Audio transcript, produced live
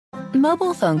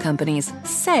Mobile phone companies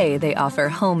say they offer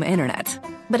home internet.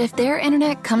 But if their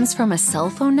internet comes from a cell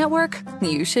phone network,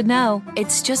 you should know.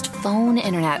 It's just phone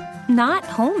internet, not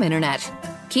home internet.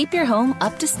 Keep your home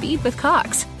up to speed with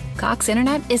Cox. Cox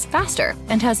internet is faster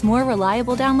and has more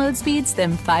reliable download speeds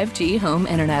than 5G home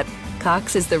internet.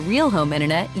 Cox is the real home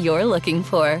internet you're looking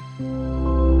for.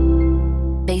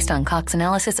 Based on Cox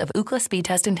analysis of Ookla speed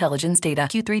test intelligence data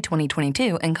Q3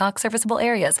 2022 and Cox serviceable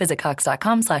areas, visit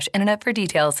cox.com/internet for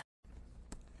details.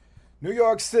 New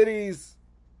York City's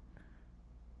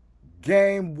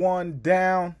game 1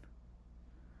 down.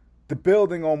 The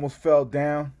building almost fell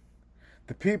down.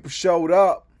 The people showed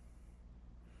up.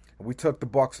 We took the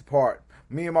Bucks apart.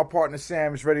 Me and my partner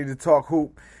Sam is ready to talk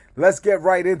hoop. Let's get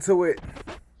right into it.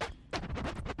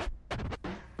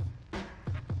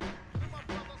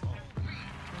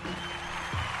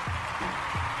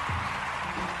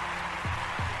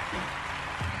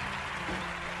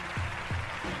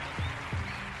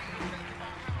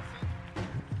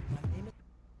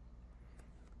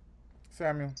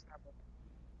 Samuel,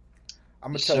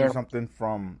 I'm going to tell you something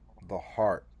from the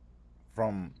heart,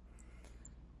 from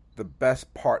the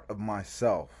best part of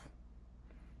myself.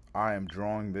 I am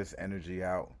drawing this energy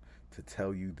out to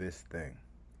tell you this thing.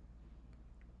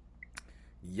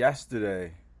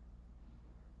 Yesterday,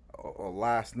 or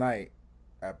last night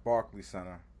at Barclays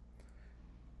Center,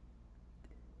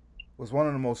 was one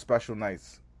of the most special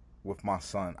nights with my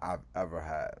son I've ever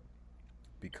had,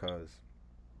 because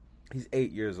he's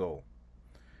 8 years old.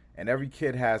 And every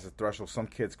kid has a threshold. Some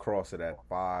kids cross it at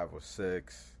 5 or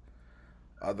 6.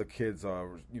 Other kids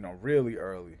are, really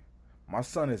early. My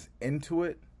son is into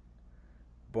it,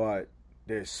 but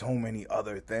there's so many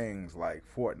other things like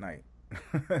Fortnite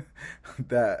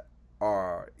that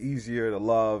are easier to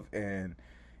love, and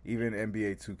even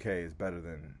NBA 2K is better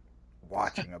than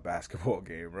watching a basketball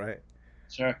game, right?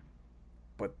 Sure.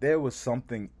 But there was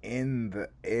something in the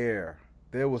air.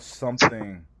 There was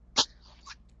something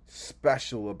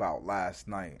special about last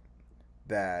night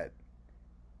that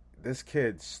this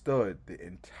kid stood the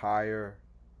entire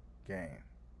game.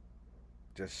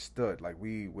 Just stood. Like,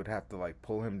 we would have to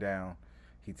pull him down.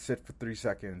 He'd sit for 3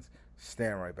 seconds,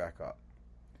 stand right back up,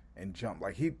 and jump.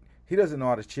 Like, he doesn't know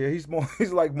how to cheer. He's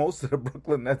like most of the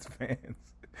Brooklyn Nets fans.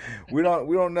 We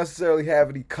don't necessarily have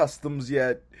any customs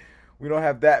yet. We don't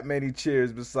have that many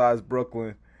cheers besides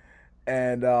Brooklyn.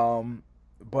 And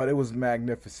but it was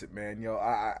magnificent, man.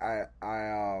 I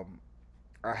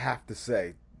have to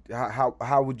say,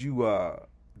 how would you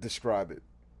describe it?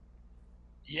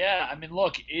 Yeah, I mean,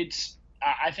 look,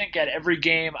 I think at every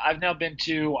game, I've now been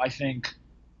to, I think,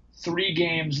 3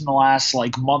 games in the last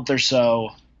month or so.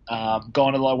 Went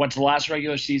to the last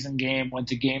regular season game, went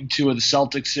to game 2 of the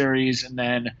Celtics series, and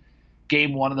then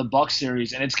game 1 of the Bucks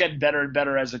series, and it's getting better and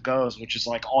better as it goes, which is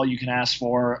all you can ask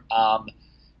for.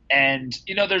 And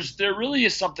there really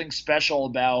is something special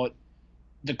about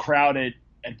the crowd at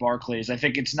Barclays. I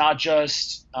think it's not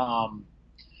just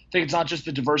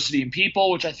the diversity in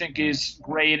people, which I think is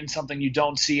great and something you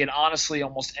don't see in honestly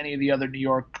almost any of the other New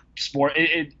York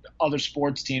other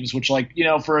sports teams. Which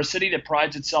for a city that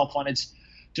prides itself on its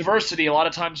diversity, a lot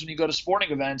of times when you go to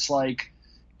sporting events,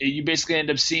 you basically end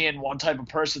up seeing one type of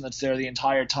person that's there the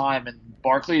entire time, and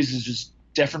Barclays is just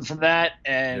different from that.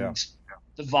 And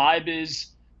the vibe isn't,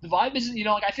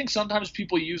 I think sometimes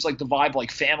people use the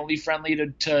vibe family friendly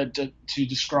to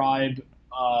describe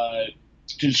a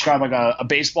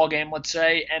baseball game, let's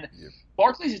say. And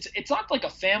Barclays, it's not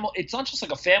it's not just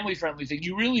a family friendly thing.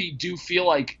 You really do feel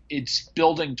like it's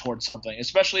building towards something,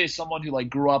 especially as someone who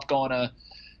grew up going to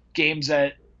games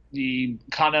at the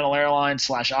Continental Airlines /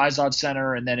 Izod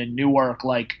Center and then in Newark.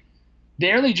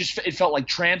 There it felt like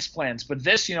transplants. But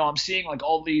this, I'm seeing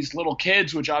all these little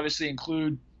kids, which obviously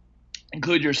include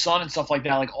your son and stuff like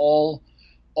that, all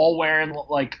wearing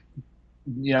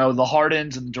the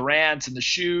Hardens and the Durants and the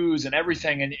shoes and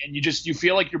everything, and you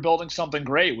feel like you're building something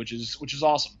great, which is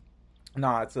awesome.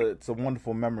 No, it's a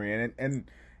wonderful memory,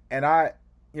 and I,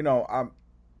 I'm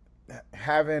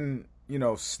having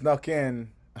snuck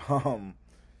in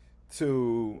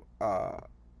to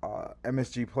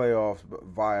MSG playoffs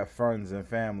via friends and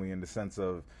family, in the sense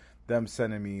of them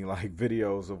sending me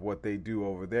videos of what they do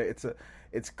over there.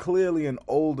 It's clearly an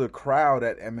older crowd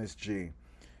at MSG.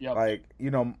 Yep.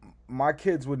 My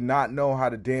kids would not know how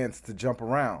to dance to jump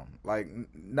around.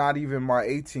 Not even my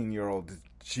 18-year-old.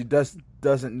 She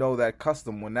doesn't know that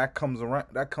custom. When that comes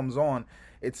on,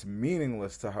 it's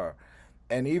meaningless to her.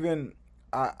 And even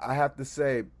I have to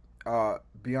say,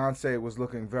 Beyonce was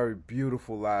looking very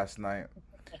beautiful last night.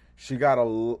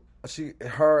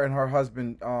 Her and her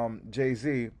husband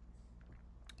Jay-Z,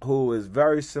 who is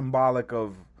very symbolic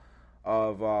of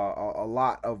of a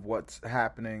lot of what's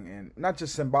happening, and not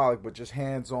just symbolic, but just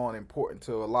hands-on, important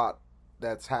to a lot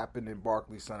that's happened in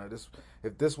Barclays Center.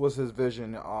 If this was his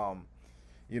vision,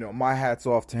 my hat's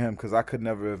off to him, because I could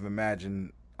never have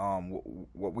imagined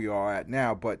what we are at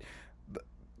now. But the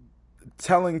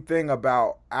telling thing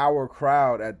about our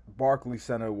crowd at Barclays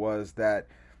Center was that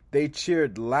they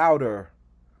cheered louder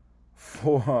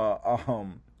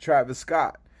for Travis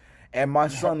Scott. And my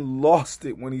son lost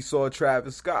it when he saw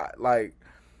Travis Scott. Like,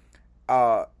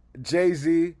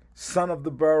 Jay-Z, son of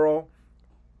the borough,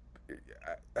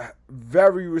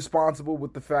 very responsible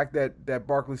with the fact that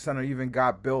Barclays Center even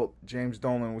got built. James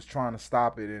Dolan was trying to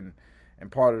stop it, and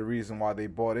part of the reason why they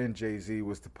brought in Jay-Z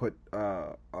was to put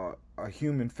a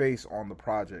human face on the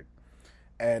project.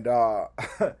 And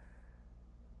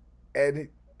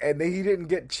and he didn't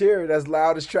get cheered as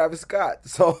loud as Travis Scott.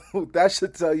 So that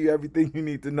should tell you everything you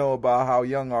need to know about how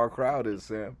young our crowd is,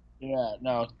 Sam. Yeah,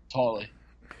 no, totally.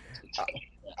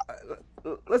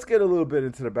 Let's get a little bit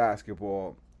into the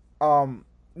basketball.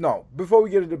 No, before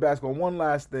we get into basketball, one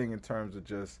last thing in terms of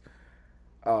just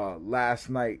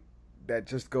last night that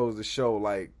just goes to show,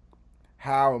 like,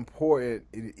 how important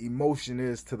emotion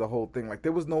is to the whole thing. Like,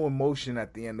 there was no emotion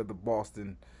at the end of the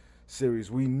Boston series.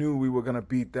 We knew we were going to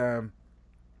beat them.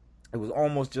 It was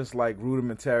almost just like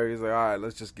rudimentary. It's like, all right,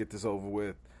 let's just get this over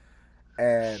with.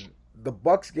 And the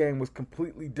Bucks game was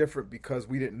completely different because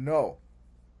we didn't know.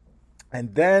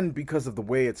 And then because of the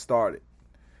way it started.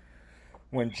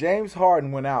 When James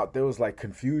Harden went out, there was like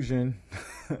confusion.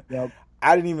 Yep.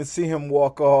 I didn't even see him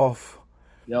walk off.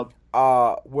 Yep.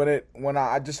 When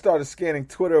I just started scanning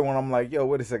Twitter, when I'm like, yo,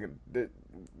 wait a second,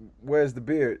 where's the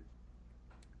beard?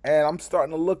 And I'm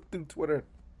starting to look through Twitter,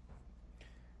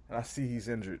 and I see he's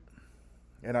injured.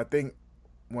 And I think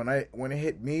when it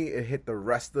hit me, it hit the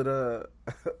rest of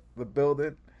the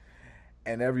building,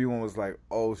 and everyone was like,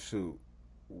 "Oh shoot,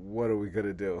 what are we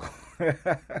gonna do?"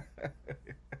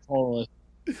 Totally.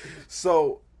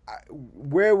 So,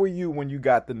 where were you when you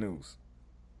got the news?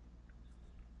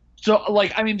 So,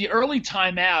 like, I mean, the early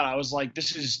timeout, I was like,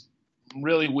 "This is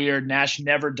really weird. Nash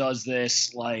never does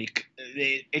this. Like,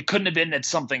 it couldn't have been that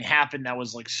something happened that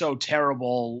was like so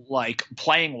terrible, like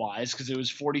playing wise, because it was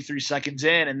 43 seconds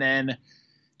in, and then,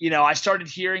 I started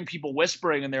hearing people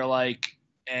whispering, and they're like,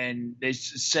 and they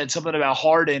said something about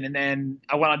Harden, and then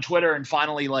I went on Twitter, and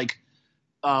finally, like,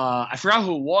 I forgot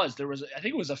who it was. I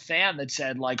think it was a fan that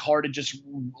said like Harden just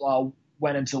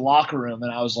went into the locker room,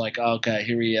 and I was like, okay,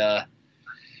 here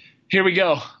we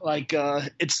go. Like,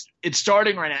 it's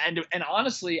starting right now. And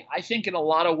honestly, I think in a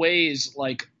lot of ways,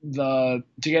 like to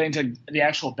get into the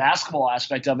actual basketball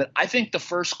aspect of it, I think the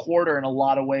first quarter in a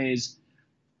lot of ways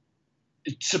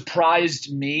it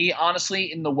surprised me,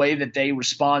 honestly, in the way that they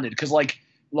responded. Because, like,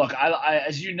 look, I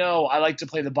as you know, I like to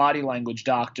play the body language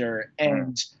doctor.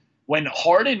 And when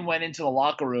Harden went into the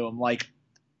locker room, like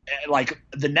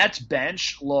the Nets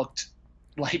bench looked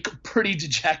like pretty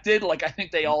dejected. Like, I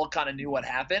think they all kind of knew what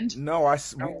happened. No, I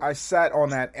sat on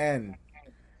that end,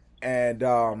 and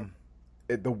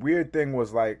the weird thing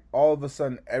was, like, all of a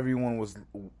sudden everyone was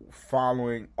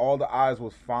all the eyes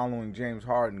was following James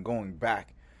Harden going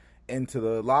back into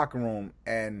the locker room,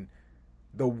 and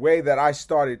the way that I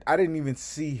started, I didn't even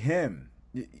see him.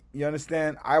 You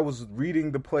understand? I was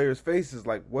reading the players' faces,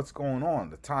 like, what's going on?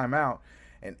 The timeout,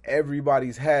 and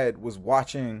everybody's head was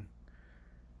watching.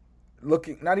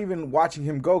 Looking, not even watching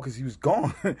him go because he was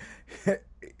gone.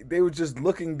 They were just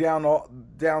looking down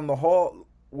the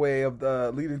hallway of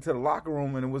the leading to the locker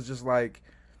room, and it was just like,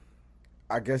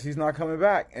 I guess he's not coming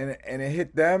back. And it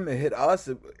hit them, it hit us.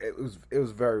 It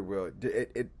was very weird.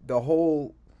 The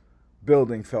whole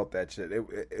building felt that shit.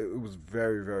 It was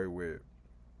very, very weird.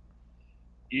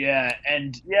 Yeah,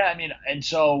 I mean, and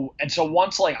so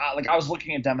once I was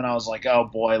looking at them and I was like, oh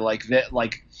boy, like that,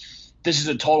 like. This is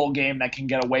a total game that can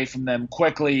get away from them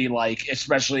quickly, like,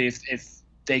 especially if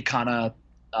they kind of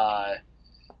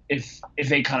if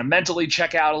they kind of mentally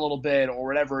check out a little bit or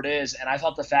whatever it is. And I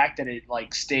thought the fact that it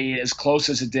like stayed as close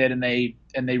as it did, and they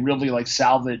really like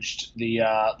salvaged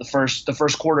the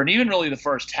first quarter and even really the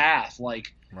first half,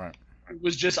 like, right. It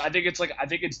was just, I think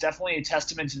it's definitely a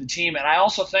testament to the team. And I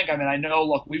also think, I mean, I know,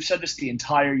 look, we've said this the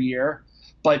entire year,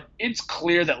 but it's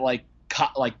clear that like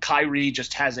Kyrie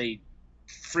just has a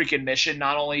freaking mission,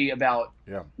 not only about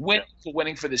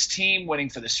winning for this team, winning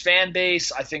for this fan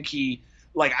base. I think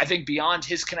I think beyond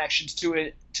his connections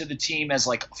to the team as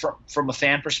like from a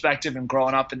fan perspective and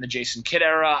growing up in the Jason Kidd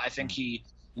era, I think he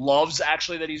loves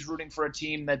actually that he's rooting for a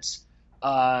team that's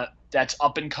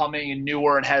up and coming and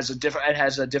newer and has a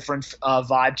different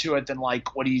vibe to it than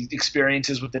like what he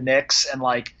experiences with the Knicks. And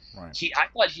like, right.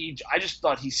 I just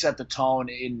thought he set the tone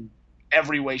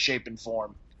every way, shape, and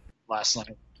form last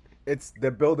night.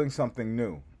 They're building something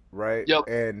new, right? Yep.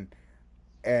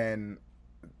 And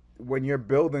when you're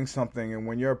building something, and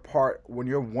when you're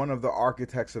one of the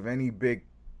architects of any big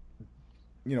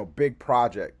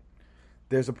project,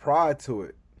 there's a pride to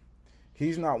it.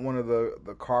 He's not one of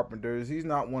the carpenters. He's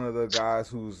not one of the guys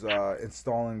who's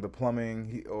installing the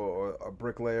plumbing or a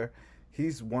bricklayer.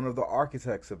 He's one of the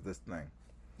architects of this thing.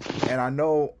 And I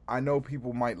know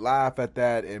people might laugh at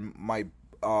that and might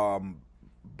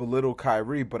belittle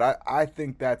Kyrie, but I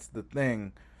think that's the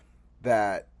thing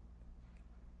that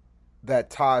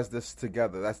ties this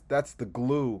together. That's the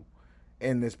glue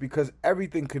in this, because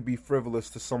everything could be frivolous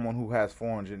to someone who has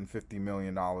 $450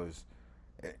 million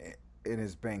in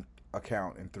his bank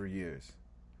account in 3 years.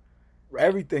 Right.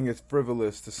 Everything is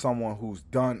frivolous to someone who's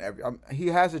done he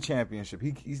has a championship.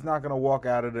 He's not going to walk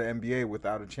out of the NBA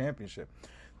without a championship.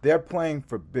 They're playing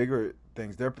for bigger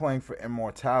things. They're playing for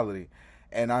immortality.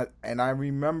 And I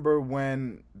remember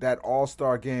when that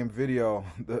All-Star Game video,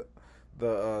 the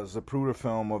Zapruder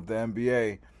film of the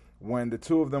NBA, when the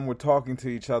two of them were talking to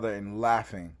each other and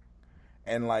laughing,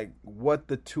 and like what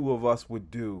the two of us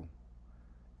would do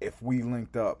if we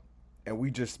linked up and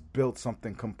we just built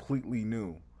something completely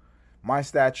new. My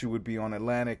statue would be on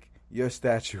Atlantic. Your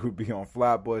statue would be on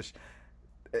Flatbush.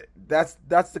 That's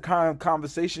the kind of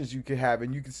conversations you could have,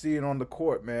 and you can see it on the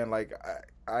court, man. Like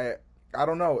I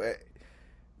don't know.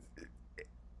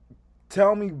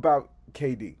 Tell me about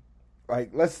KD. Like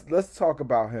let's talk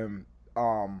about him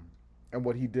and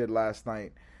what he did last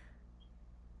night.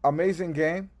 Amazing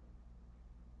game,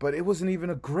 but it wasn't even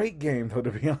a great game though,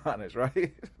 to be honest,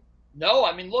 right? No,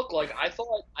 I mean, look, like I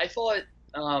thought.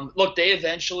 Look, they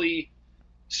eventually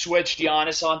switched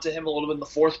Giannis onto him a little bit in the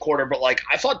fourth quarter, but like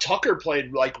I thought Tucker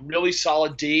played like really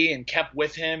solid D and kept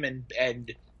with him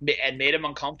and made him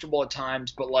uncomfortable at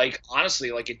times. But like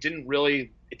honestly, like it didn't really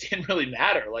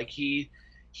matter. Like he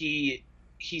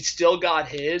still got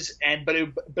his,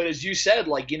 but as you said,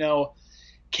 like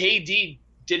KD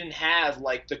didn't have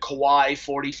like the Kawhi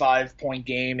 45-point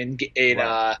game in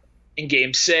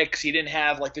Game 6. He didn't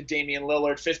have like the Damian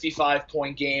Lillard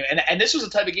 55-point game, and this was the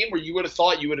type of game where you would have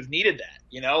thought you would have needed that.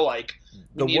 Like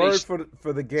the word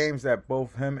for the games that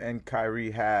both him and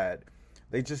Kyrie had,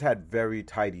 they just had very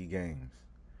tidy games.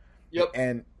 Yep.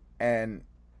 And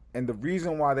the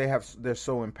reason why they're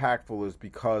so impactful is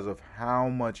because of how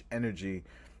much energy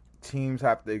teams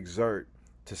have to exert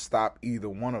to stop either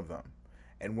one of them.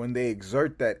 And when they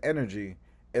exert that energy,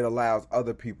 it allows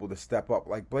other people to step up.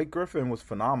 Like Blake Griffin was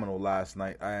phenomenal last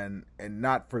night, and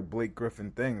not for Blake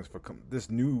Griffin things, for this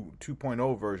new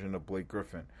 2.0 version of Blake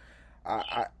Griffin.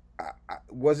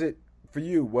 Was it for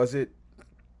you? Was it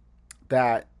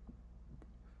that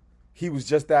he was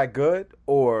just that good,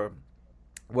 or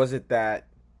was it that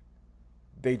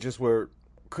they just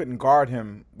couldn't guard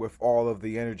him with all of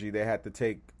the energy they had to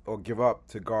take or give up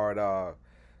to guard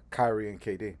Kyrie and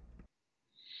KD?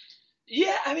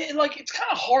 Yeah, I mean, like it's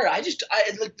kind of hard. I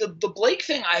like the Blake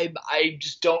thing. I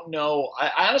just don't know.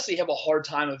 I honestly have a hard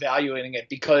time evaluating it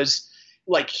because,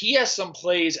 like, he has some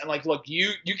plays, and like, look,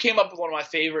 you came up with one of my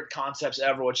favorite concepts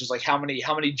ever, which is like how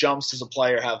many jumps does a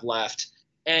player have left,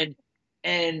 and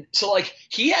so like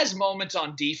he has moments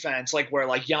on defense, like where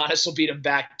like Giannis will beat him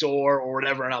backdoor or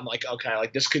whatever, and I'm like, okay,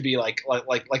 like this could be like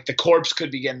the corpse could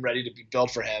be getting ready to be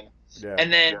built for him, yeah.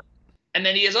 And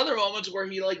then he has other moments where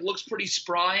he like looks pretty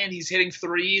spry and he's hitting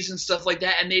threes and stuff like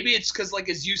that. And maybe it's because, like,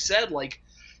 as you said, like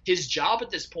his job at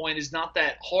this point is not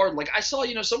that hard. Like I saw,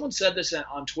 someone said this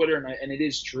on Twitter, and it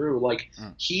is true. Like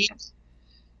he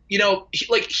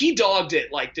dogged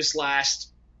it like this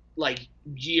last like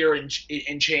year and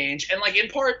change. And like in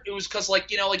part it was because like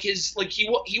he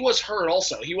was hurt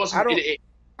also. He wasn't.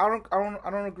 I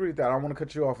don't agree with that. I want to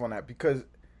cut you off on that because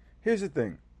here's the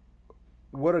thing.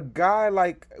 What a guy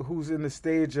like who's in the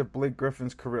stage of Blake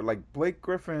Griffin's career, like Blake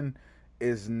Griffin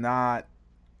is not,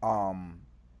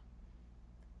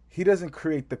 he doesn't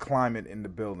create the climate in the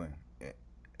building.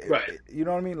 Right. You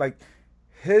know what I mean? Like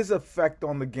his effect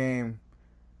on the game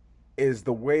is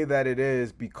the way that it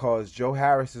is because Joe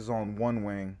Harris is on one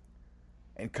wing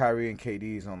and Kyrie and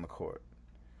KD is on the court.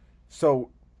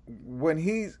 So when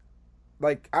he's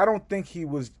like, I don't think he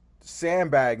was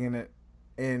sandbagging it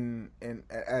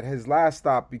at his last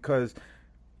stop because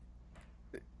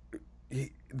they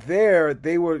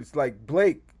were like,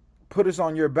 Blake, put us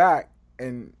on your back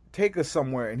and take us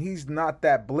somewhere, and he's not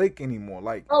that Blake anymore.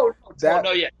 Like no,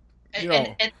 yeah,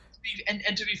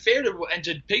 and to be fair and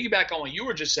to piggyback on what you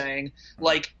were just saying,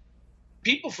 like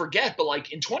people forget, but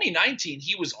like in 2019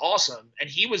 he was awesome, and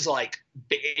he was like,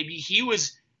 baby, he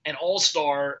was an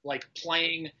all-star, like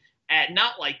playing at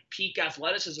not like peak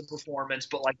athleticism performance,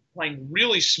 but like playing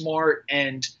really smart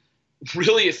and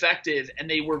really effective, and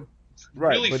they were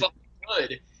really fucking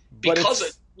good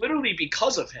literally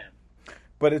because of him.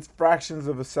 But it's fractions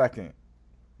of a second.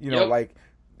 Like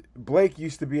Blake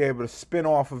used to be able to spin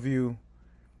off of you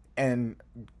and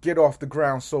get off the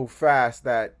ground so fast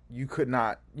that you could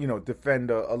not, defend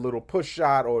a little push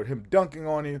shot or him dunking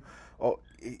on you. Or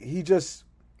he just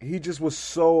was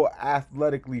so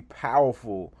athletically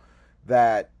powerful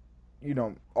that,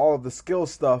 all of the skill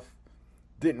stuff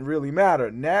didn't really matter.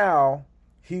 Now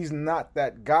he's not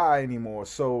that guy anymore,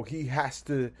 so he has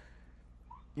to,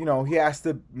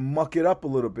 muck it up a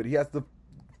little bit. He has to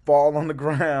fall on the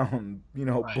ground,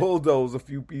 Right. bulldoze a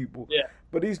few people. Yeah.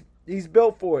 But he's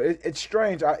built for it. It's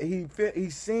strange. He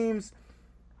seems,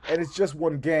 and it's just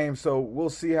one game, so we'll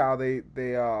see how they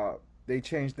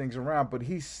change things around. But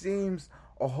he seems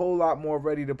a whole lot more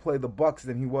ready to play the Bucks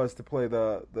than he was to play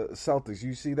the Celtics.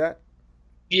 You see that?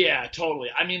 Yeah, totally.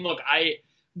 I mean, look,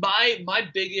 my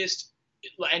biggest,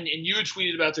 and you had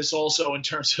tweeted about this also in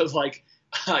terms of like,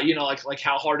 like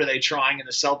how hard are they trying in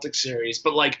the Celtics series?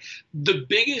 But like the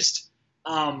biggest,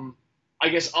 I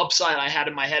guess, upside I had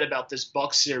in my head about this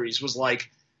Bucks series was like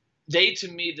to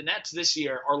me, the Nets this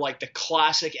year are like the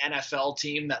classic NFL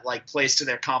team that like plays to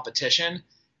their competition,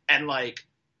 and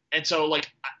so like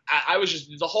I was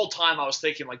just the whole time I was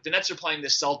thinking like the Nets are playing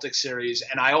this Celtics series,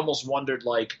 and I almost wondered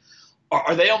like,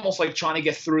 are they almost like trying to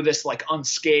get through this like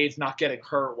unscathed, not getting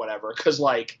hurt, whatever? Because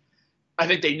like I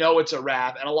think they know it's a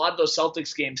wrap, and a lot of those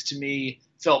Celtics games to me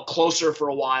felt closer for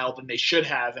a while than they should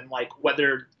have, and like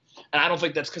whether. And I don't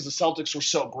think that's because the Celtics were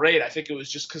so great. I think it was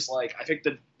just because, like, I think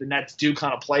the Nets do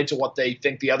kind of play to what they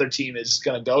think the other team is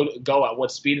going to go at,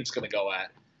 what speed it's going to go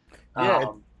at.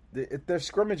 Yeah, they're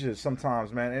scrimmages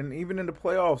sometimes, man. And even in the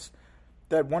playoffs,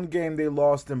 that one game they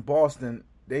lost in Boston,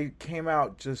 they came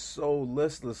out just so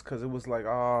listless because it was like,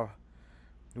 we're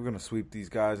going to sweep these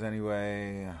guys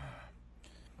anyway.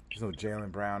 There's no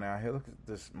Jaylen Brown out here. Look at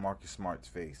this Marcus Smart's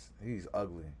face. He's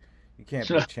ugly. You can't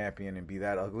be a champion and be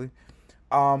that ugly.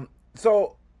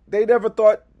 So they never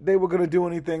thought they were going to do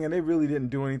anything, and they really didn't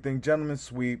do anything. Gentleman's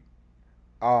sweep.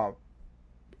 But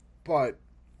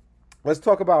let's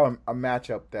talk about a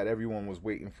matchup that everyone was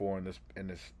waiting for in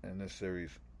this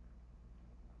series.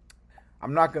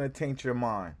 I'm not going to taint your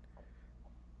mind.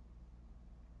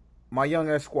 My young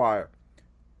Esquire,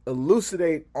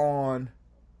 elucidate on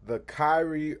the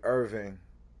Kyrie Irving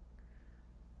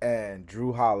and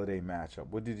Drew Holiday matchup.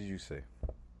 What did you say?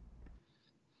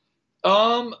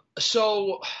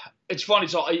 So it's funny.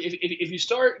 So if you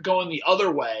start going the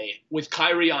other way with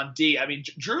Kyrie on D, I mean,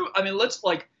 Drew, I mean, let's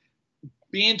like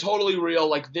being totally real.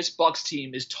 Like this Bucks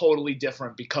team is totally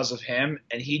different because of him.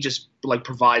 And he just like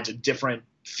provides a different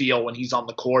feel when he's on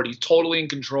the court. He's totally in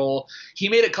control. He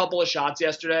made a couple of shots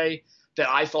yesterday that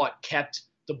I thought kept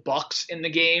the Bucks in the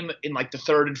game in like the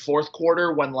third and fourth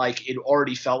quarter when like it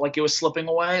already felt like it was slipping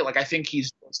away. Like I think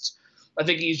he's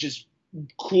just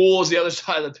cool as the other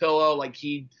side of the pillow. Like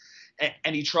he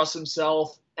trusts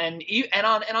himself, and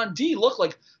on D, look,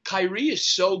 like Kyrie is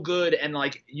so good, and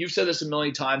like you've said this a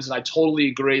million times, and I totally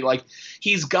agree. Like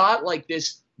he's got like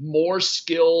this more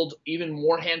skilled, even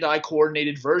more hand-eye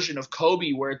coordinated version of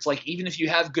Kobe, where it's like even if you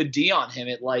have good D on him,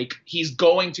 it like he's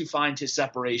going to find his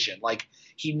separation. Like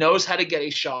he knows how to get a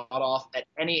shot off at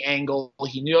any angle.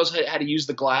 He knows how to use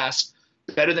the glass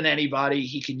better than anybody.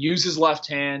 He can use his left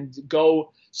hand,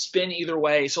 go spin either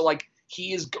way. So like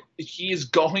he is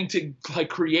going to like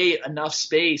create enough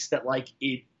space that like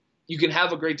you can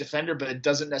have a great defender, but it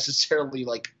doesn't necessarily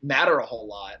like matter a whole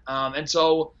lot. And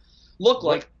so look,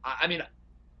 like I mean,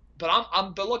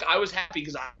 but look, I was happy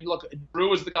because Drew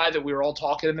was the guy that we were all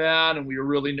talking about and we were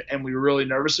really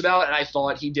nervous about, and I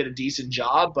thought he did a decent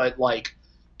job, but like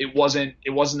it wasn't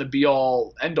the be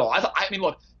all end all. I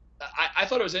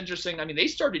thought it was interesting. I mean, they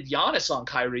started Giannis on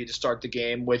Kyrie to start the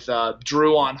game with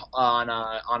Drew on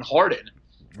Harden,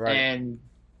 right? And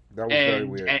that was very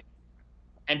weird.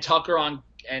 And Tucker on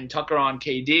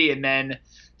KD, and then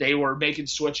they were making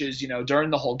switches, during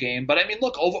the whole game. But I mean,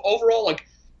 look, overall, like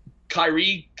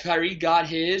Kyrie got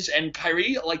his, and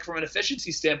Kyrie, like from an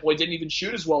efficiency standpoint, didn't even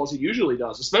shoot as well as he usually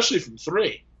does, especially from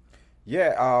three.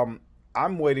 Yeah,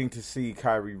 I'm waiting to see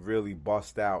Kyrie really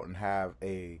bust out and have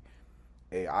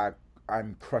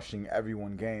I'm crushing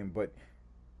everyone game. But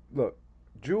look,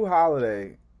 Drew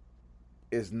Holiday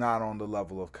is not on the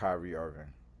level of Kyrie Irving.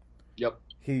 Yep.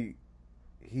 He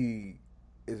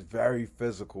is very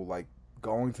physical. Like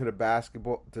going to the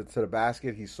basketball to the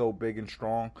basket, he's so big and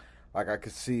strong. Like I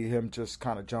could see him just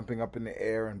kind of jumping up in the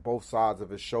air and both sides of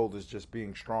his shoulders just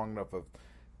being strong enough of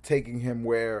taking him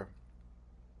where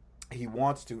he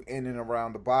wants to in and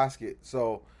around the basket.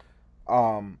 So,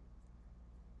 I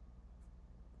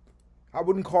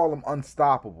wouldn't call him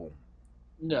unstoppable.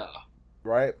 No.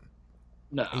 Right?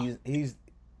 No.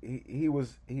 He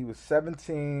was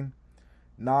 17,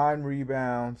 9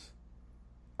 rebounds,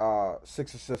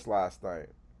 6 assists last night.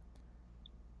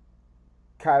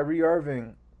 Kyrie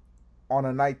Irving, on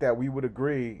a night that we would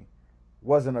agree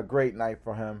wasn't a great night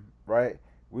for him, right?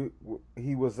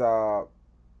 He was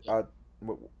let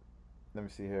me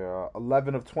see here,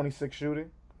 11 of 26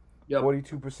 shooting,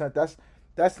 42%.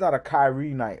 That's not a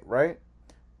Kyrie night, right?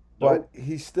 Nope. But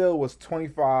he still was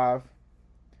 25,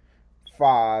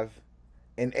 5,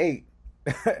 and 8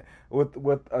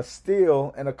 with a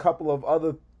steal and a couple of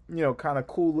other, kind of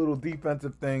cool little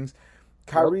defensive things.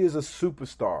 Kyrie is a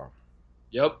superstar.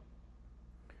 Yep.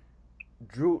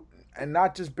 Drew, and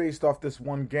not just based off this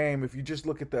one game, if you just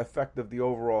look at the effect of the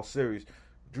overall series,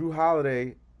 Drew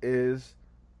Holiday is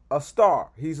a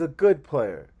star. He's a good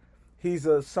player. He's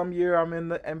some year I'm in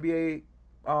the NBA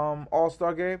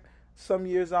All-Star game. Some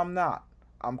years I'm not.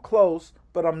 I'm close,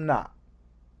 but I'm not.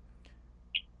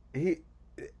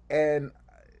 And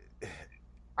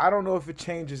I don't know if it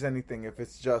changes anything, if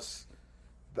it's just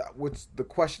what's the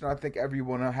question I think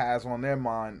everyone has on their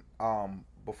mind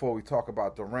before we talk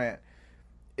about Durant.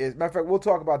 Matter of fact, we'll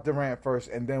talk about Durant first,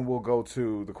 and then we'll go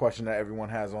to the question that everyone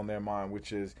has on their mind,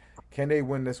 which is, can they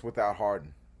win this without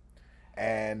Harden?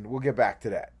 And we'll get back to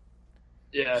that.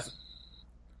 Yeah.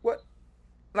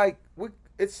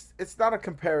 It's not a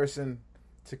comparison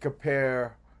to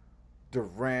compare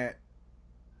Durant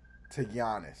to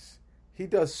Giannis. He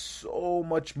does so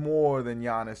much more than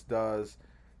Giannis does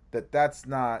that's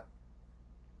not,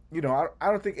 I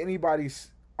don't think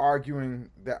anybody's arguing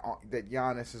that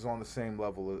Giannis is on the same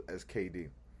level as KD.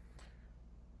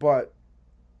 But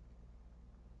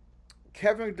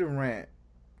Kevin Durant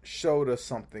showed us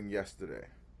something yesterday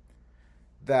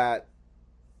that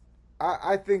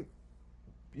I think,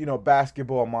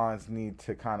 basketball minds need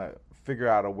to kind of figure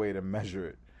out a way to measure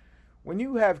it. When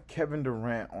you have Kevin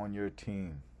Durant on your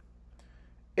team,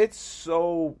 it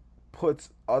so puts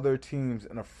other teams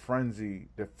in a frenzy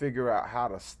to figure out how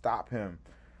to stop him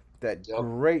that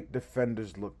great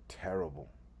defenders look terrible.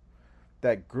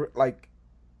 Like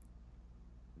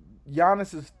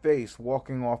Giannis's face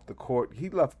walking off the court, he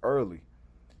left early.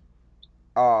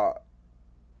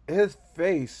 His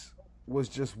face was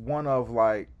just one of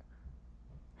like,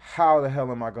 how the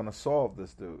hell am I gonna solve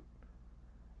this dude?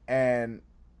 And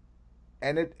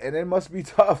it must be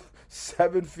tough.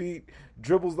 7 feet,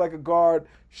 dribbles like a guard,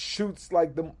 shoots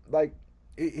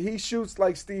he shoots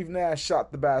like Steve Nash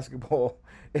shot the basketball,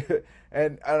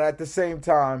 and at the same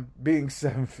time being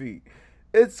 7 feet.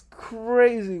 It's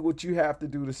crazy what you have to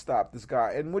do to stop this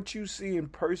guy, and what you see in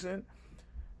person,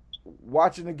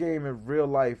 watching the game in real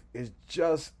life, is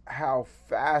just how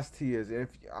fast he is. And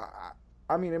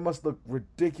I mean, it must look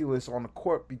ridiculous on the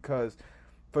court, because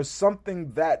for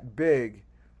something that big,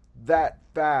 that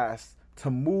fast, to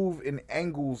move in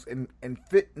angles and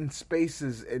fit in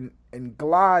spaces and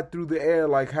glide through the air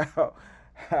like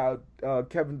how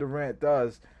Kevin Durant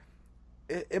does,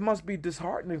 it must be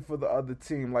disheartening for the other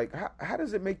team. Like, how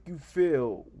does it make you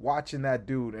feel watching that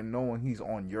dude and knowing he's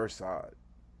on your side?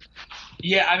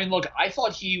 Yeah, I mean, look, I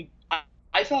thought he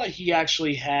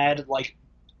actually had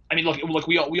look,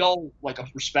 we all like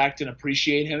respect and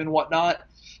appreciate him and whatnot,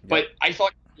 but I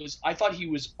thought he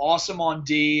was awesome on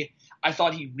D. I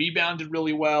thought he rebounded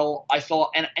really well. I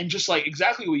thought, and just like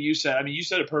exactly what you said. I mean, you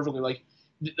said it perfectly. Like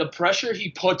the pressure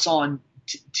he puts on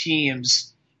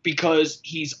teams, because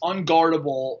he's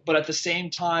unguardable, but at the same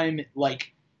time,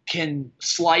 like, can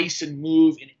slice and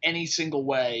move in any single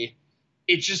way.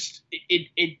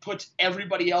 It puts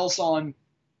everybody else on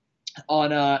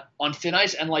thin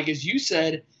ice. And like as you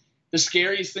said, the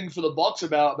scariest thing for the Bucks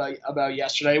about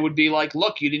yesterday would be like,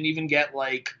 look, you didn't even get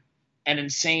like an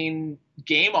insane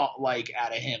game like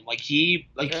out of him. Like he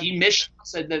missed,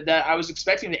 said that I was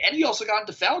expecting that, and he also got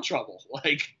into foul trouble.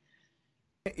 Like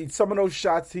some of those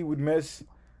shots he would miss,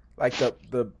 like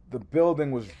the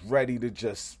building was ready to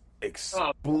just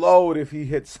explode if he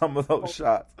hit some of those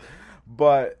shots.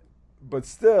 But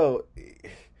still,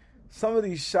 some of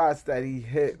these shots that he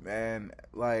hit, man,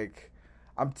 like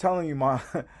I'm telling you,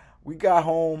 we got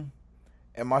home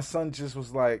and my son just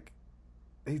was like,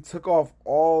 he took off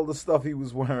all the stuff he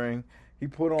was wearing. He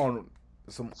put on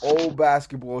some old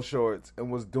basketball shorts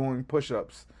and was doing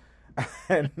push-ups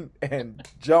and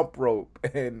jump rope.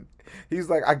 And he's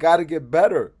like, I got to get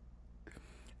better.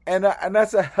 And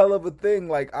that's a hell of a thing.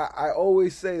 Like, I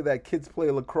always say that kids play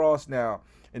lacrosse now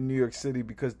in New York City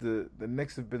because the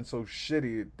Knicks have been so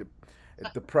shitty.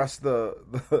 It depressed the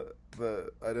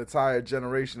an entire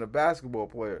generation of basketball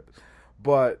players.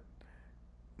 But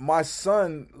my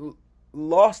son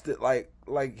lost it. I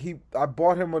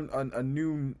bought him a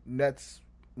new Nets,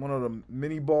 one of the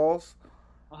mini balls,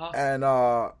 and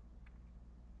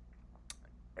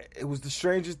it was the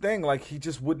strangest thing. Like, he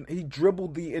just wouldn't. He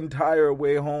dribbled the entire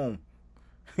way home.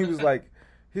 He was like,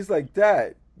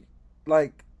 Dad,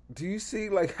 like, do you see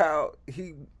like how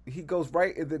he goes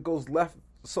right and then goes left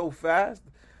so fast?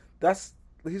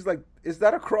 He's like, is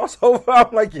that a crossover?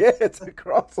 I'm like, yeah, it's a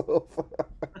crossover.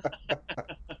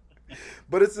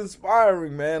 But it's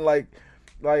inspiring, man. Like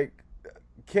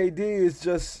KD is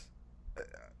just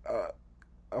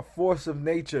a force of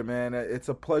nature, man. It's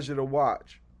a pleasure to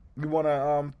watch. You want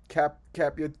to cap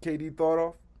your KD thought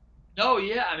off? No,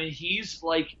 yeah. I mean, he's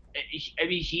like,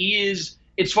 he is.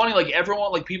 It's funny, like,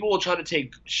 everyone, like, people will try to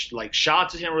take like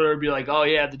shots at him or be like, oh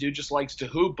yeah, the dude just likes to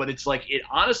hoop, but it's like, it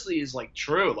honestly is like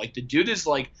true. Like, the dude is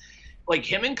like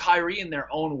him and Kyrie in their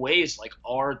own ways, like,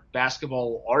 are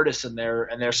basketball artists, and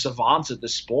they're savants at the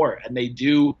sport, and they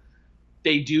do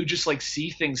just like see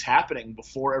things happening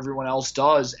before everyone else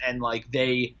does, and like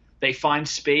they find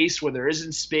space where there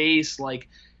isn't space. Like,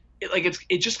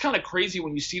 it's just kind of crazy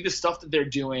when you see the stuff that they're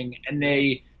doing, and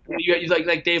they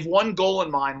have one goal in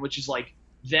mind, which is like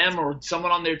them or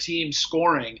someone on their team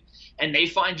scoring, and they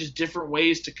find just different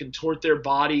ways to contort their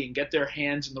body and get their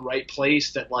hands in the right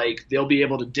place that like they'll be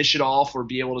able to dish it off or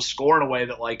be able to score in a way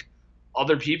that like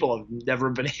other people have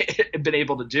never been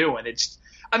able to do. And it's,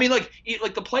 I mean, like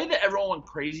the play that everyone went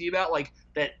crazy about, like,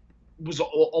 that was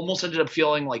almost ended up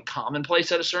feeling like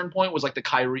commonplace at a certain point, was like the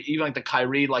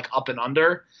Kyrie like up and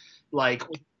under, like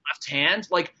with left hand,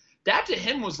 like that to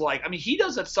him was like, I mean, he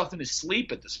does that stuff in his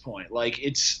sleep at this point. Like,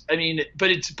 it's, I mean, but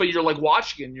you're like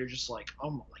watching it and you're just like,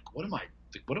 oh, like, what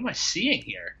am I seeing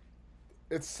here?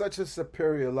 It's such a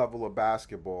superior level of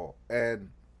basketball. And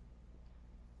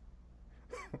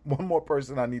one more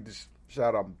person I need to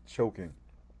shout out, I'm choking,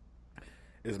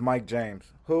 is Mike James.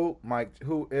 Who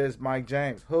is Mike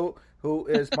James? Who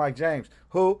is Mike James?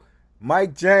 Who?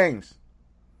 Mike James.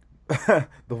 The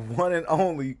one and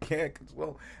only. You can't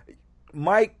control.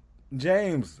 Mike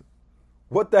James.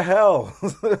 What the hell?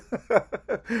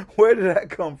 Where did that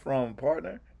come from,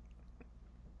 partner?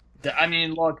 I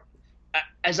mean, look,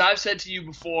 as I've said to you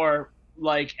before,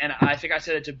 like, and I think I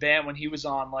said it to Bam when he was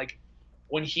on, like,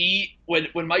 when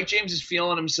Mike James is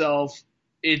feeling himself,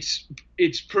 it's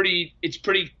pretty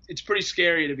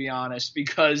scary, to be honest,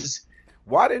 because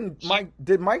why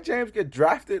did Mike James get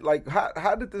drafted? Like,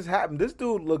 how did this happen? This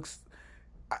dude looks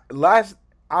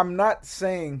I'm not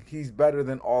saying he's better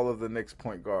than all of the Knicks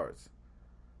point guards,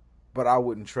 but I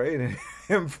wouldn't trade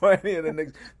him for any of the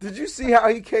Knicks. Did you see how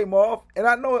he came off? And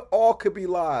I know it all could be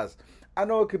lies. I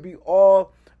know it could be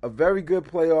all a very good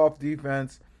playoff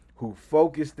defense who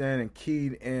focused in and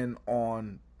keyed in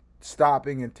on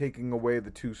stopping and taking away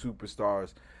the two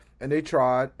superstars. And they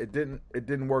tried. It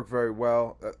didn't work very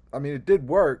well. I mean, it did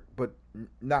work, but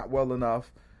not well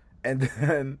enough. And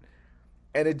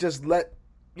it just let,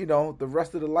 the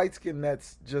rest of the light-skinned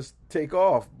Nets just take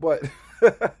off. But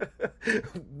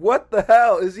what the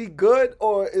hell? Is he good,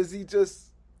 or is he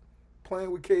just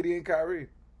playing with KD and Kyrie?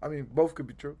 I mean, both could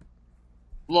be true.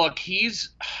 Look,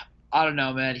 I don't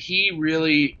know, man. He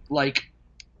really, like,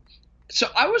 so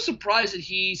I was surprised that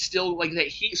he still, like,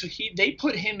 they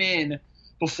put him in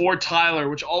before Tyler,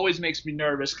 which always makes me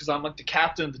nervous because I'm like the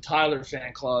captain of the Tyler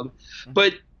fan club.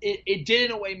 But it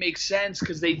did in a way make sense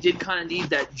because they did kind of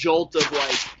need that jolt of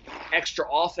like extra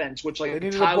offense, which like they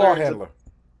needed Tyler a ball handler.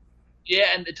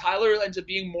 And the Tyler ends up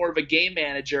being more of a game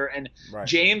manager, and right.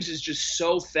 James is just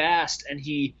so fast, and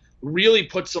he really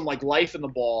puts some like life in the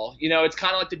ball. It's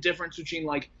kind of like the difference between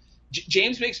like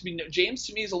James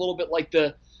to me is a little bit like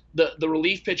the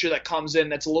relief pitcher that comes in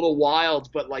that's a little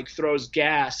wild but like throws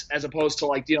gas, as opposed to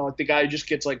like like the guy who just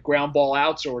gets like ground ball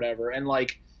outs or whatever. And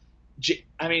like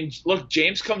I mean, look,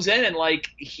 James comes in and like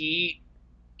he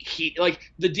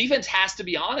like the defense has to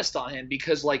be honest on him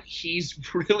because like he's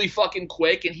really fucking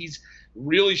quick and he's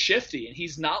really shifty and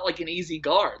he's not like an easy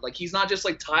guard. Like he's not just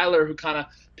like Tyler who kind of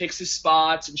picks his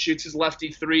spots and shoots his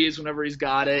lefty threes whenever he's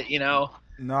got it.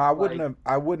 No, I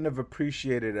wouldn't have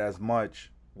appreciated it as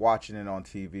much watching it on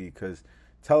TV because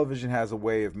television has a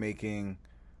way of making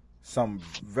some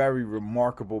very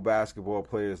remarkable basketball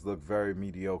players look very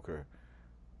mediocre.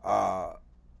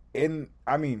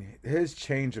 His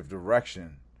change of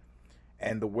direction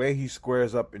and the way he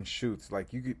squares up and shoots, like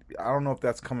I don't know if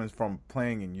that's coming from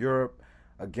playing in Europe.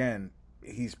 Again,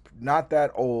 he's not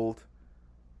that old.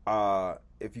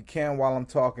 If you can, while I'm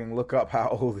talking, look up how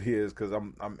old he is because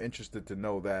I'm interested to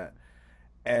know that.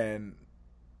 And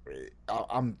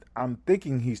I'm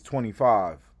thinking he's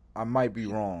 25. I might be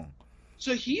wrong.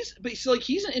 So he's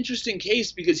an interesting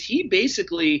case because he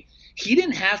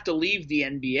didn't have to leave the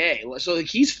NBA. So like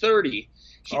he's 30,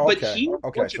 but Okay, he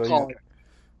okay. what you So call it?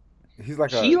 he's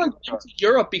like He a like went to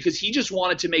Europe because he just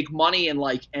wanted to make money and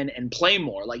like and play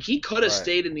more. Like he could have right.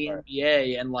 stayed in the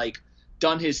NBA and like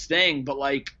done his thing, but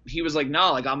like he was like,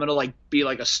 no, like I'm gonna like be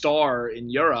like a star in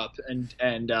Europe and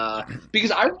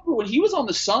because I remember when he was on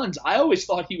the Suns, I always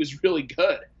thought he was really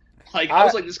good. Like I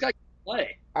was like, this guy can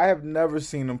play. I have never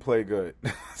seen him play good.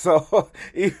 So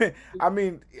even I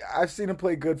mean, I've seen him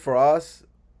play good for us,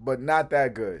 but not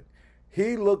that good.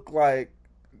 He looked like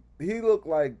he looked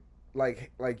like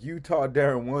Utah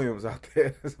Darren Williams out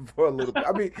there for a little bit.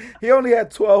 I mean, he only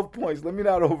had 12 points. Let me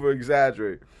not over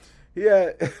exaggerate. He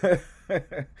had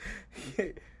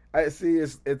I see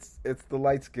it's the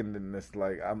light skinnedness.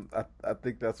 Like I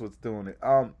think that's what's doing it.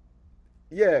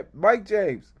 Yeah, Mike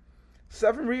James,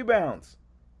 7 rebounds.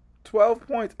 12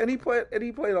 points, and he played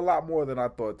a lot more than I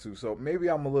thought too. So maybe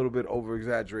I'm a little bit over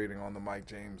exaggerating on the Mike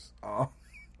James,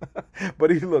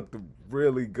 but he looked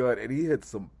really good, and he hit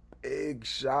some big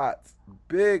shots,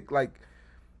 big like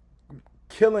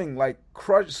killing, like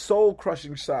soul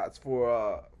crushing shots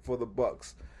for the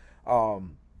Bucks.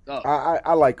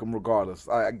 I like him regardless.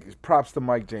 Props to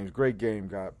Mike James, great game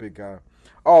guy, big guy.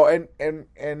 Oh,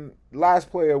 and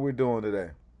last player we're doing today.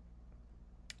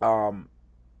 I'm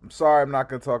sorry I'm not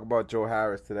going to talk about Joe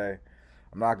Harris today.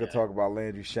 I'm not going to talk about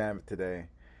Landry Shamet today.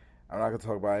 I'm not going to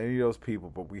talk about any of those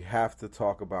people, but we have to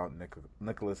talk about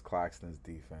Nicholas Claxton's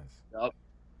defense. Yep.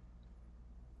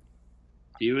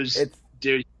 He was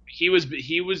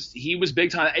big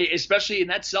time, especially in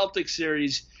that Celtics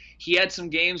series. He had some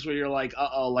games where you're like,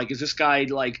 like is this guy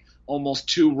like almost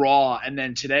too raw? And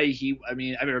then today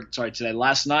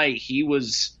last night he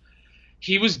was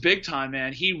big time,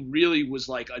 man. He really was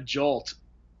like a jolt.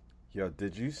 Yo,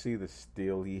 did you see the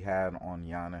steal he had on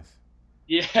Giannis?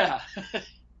 Yeah.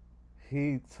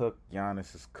 He took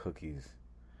Giannis's cookies.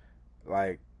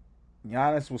 Like,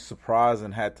 Giannis was surprised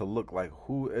and had to look like,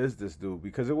 who is this dude?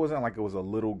 Because it wasn't like it was a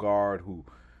little guard who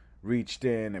reached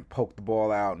in and poked the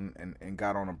ball out and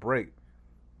got on a break.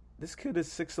 This kid is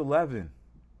 6'11".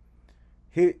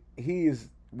 He is,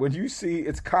 when you see,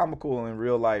 it's comical in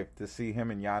real life to see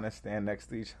him and Giannis stand next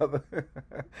to each other.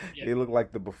 Yeah. They look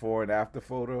like the before and after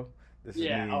photo. This is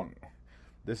me. Oh.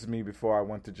 This is me before I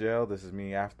went to jail. This is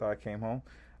me after I came home.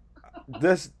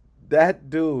 That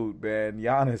dude, man,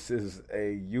 Giannis is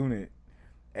a unit,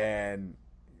 and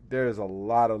there's a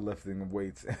lot of lifting of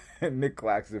weights in Nick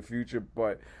Claxton's future,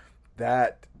 but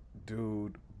that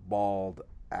dude balled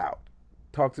out.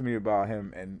 Talk to me about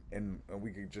him, and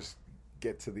we could just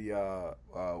get to the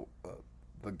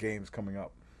games coming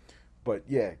up. But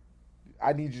yeah,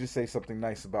 I need you to say something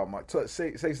nice about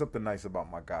say something nice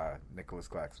about my guy Nicholas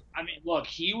Claxton. I mean, look,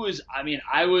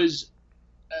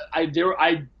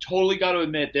 I totally got to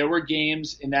admit there were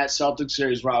games in that Celtics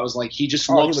series where I was like, he just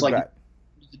looks like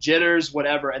the jitters,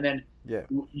 whatever, and then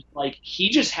like he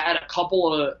just had a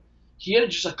couple of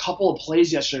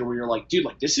plays yesterday where you're like, dude,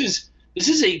 like this is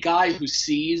a guy who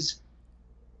sees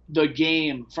the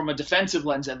game from a defensive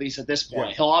lens, at least at this point.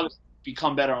 Yeah. He'll obviously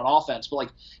become better on offense, but like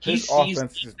his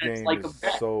offensive game like is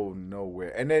so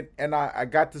nowhere. And I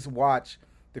got to watch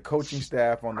the coaching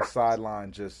staff on the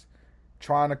sideline just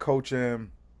trying to coach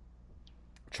him,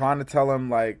 trying to tell him,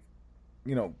 like,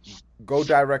 you know, go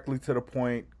directly to the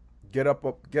point, get up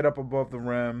above the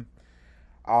rim.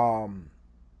 You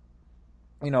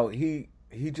know, he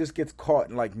just gets caught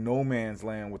in like no man's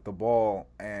land with the ball,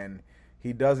 and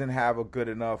he doesn't have a good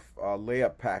enough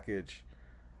layup package.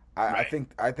 I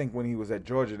think when he was at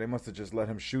Georgia, they must have just let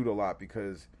him shoot a lot,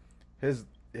 because his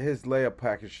layup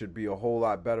package should be a whole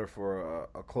lot better for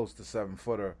a close to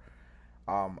 7-footer.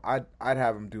 I'd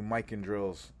have him do Mikan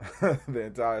drills the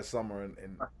entire summer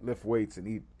and lift weights and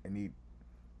eat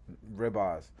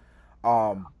ribeyes.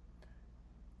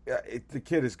 The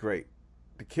kid is great.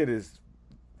 The kid is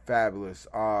fabulous.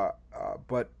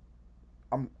 But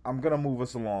I'm gonna move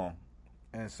us along,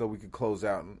 and so we can close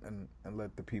out and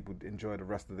let the people enjoy the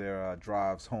rest of their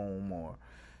drives home or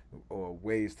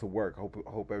ways to work.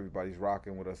 Hope everybody's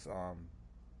rocking with us.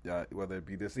 Whether it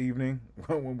be this evening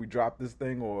when we drop this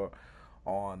thing or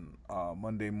on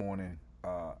Monday morning.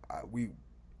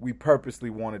 We purposely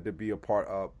wanted to be a part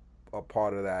of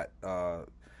that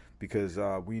because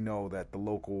we know that the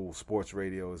local sports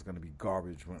radio is going to be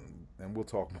garbage, and we'll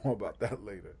talk more about that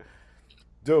later.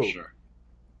 Dude. Sure.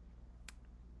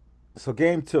 So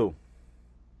game 2.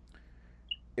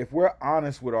 If we're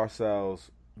honest with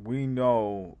ourselves, we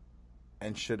know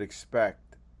and should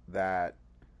expect that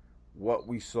what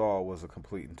we saw was a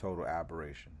complete and total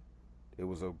aberration. It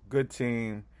was a good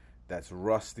team that's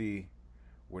rusty.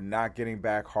 We're not getting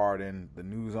back Harden. The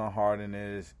news on Harden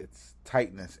is it's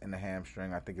tightness in the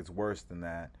hamstring. I think it's worse than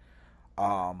that.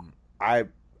 I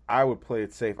would play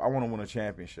it safe. I want to win a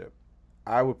championship.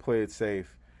 I would play it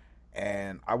safe,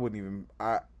 and I wouldn't even.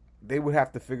 They would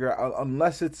have to figure out,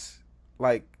 unless it's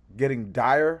like getting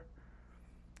dire.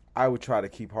 I would try to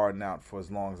keep Harden out for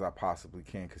as long as I possibly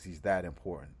can because he's that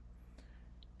important.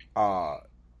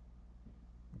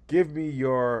 Give me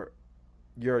your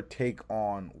take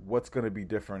on what's going to be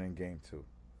different in Game 2.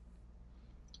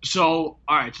 So,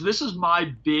 all right. So this is my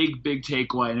big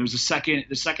takeaway, and it was the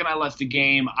second I left the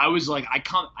game. I was like,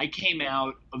 I came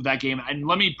out of that game, and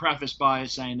let me preface by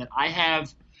saying that I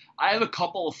have a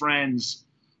couple of friends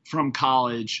from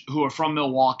college who are from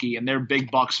Milwaukee, and they're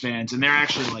big Bucks fans, and they're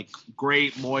actually like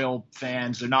great loyal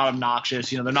fans. They're not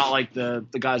obnoxious, they're not like the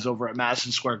guys over at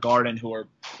Madison Square Garden who are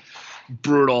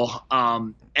brutal.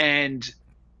 And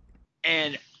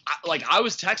I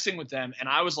was texting with them, and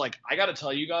I was like, I got to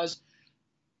tell you guys,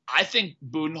 I think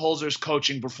Budenholzer's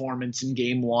coaching performance in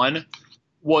Game 1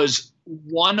 was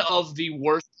one of the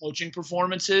worst coaching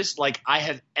performances I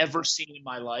have ever seen in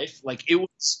my life. It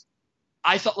was,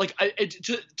 I thought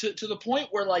to the point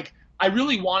where I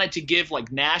really wanted to give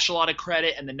Nash a lot of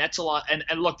credit and the Nets a lot. And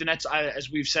look, the Nets,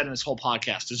 as we've said in this whole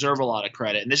podcast, deserve a lot of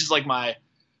credit. And this is my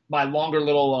longer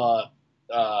little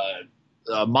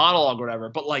monologue or whatever.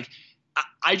 But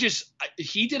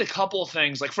he did a couple of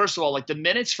things. First of all, the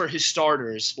minutes for his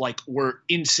starters were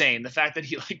insane. The fact that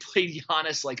he played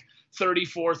Giannis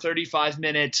 34, 35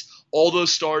 minutes, all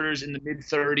those starters in the mid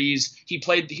 30s. He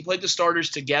played the starters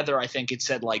together. I think it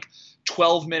said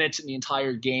 12 minutes in the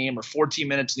entire game or 14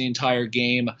 minutes in the entire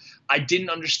game. I didn't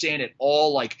understand at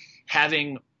all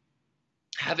having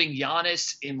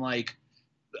Giannis in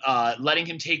letting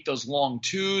him take those long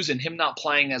twos and him not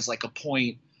playing as a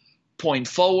point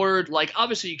forward.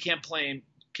 Obviously you can't blame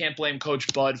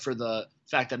Coach Bud for the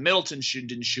fact that Middleton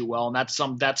didn't shoot well, and that's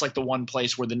the one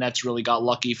place where the Nets really got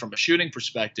lucky from a shooting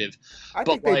perspective. I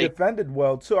think they defended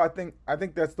well too. I think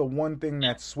that's the one thing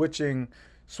that switching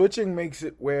makes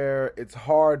it where it's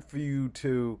hard for you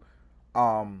to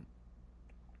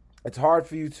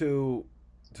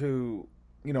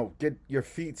get your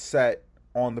feet set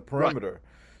on the perimeter. Right.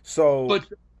 So but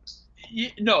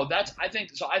no, I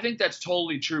think that's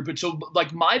totally true. But so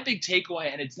my big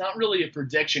takeaway, and it's not really a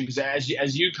prediction because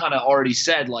as you kind of already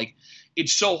said,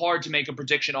 it's so hard to make a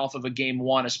prediction off of a Game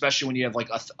 1, especially when you have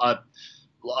a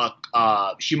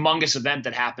humongous event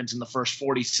that happens in the first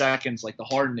 40 seconds, like the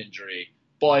Harden injury.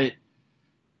 But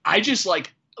I just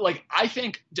I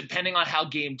think depending on how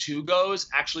Game 2 goes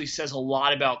actually says a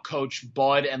lot about Coach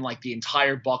Bud and the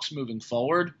entire Bucks moving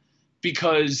forward,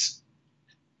 because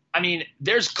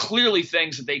there's clearly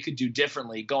things that they could do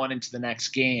differently going into the next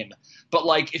game. But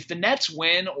if the Nets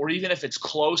win, or even if it's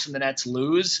close and the Nets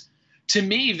lose, to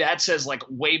me that says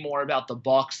way more about the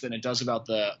Bucks than it does about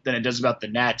the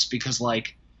Nets, because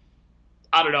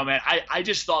I don't know, man. I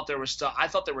just thought there was stuff. I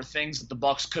thought there were things that the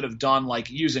Bucks could have done,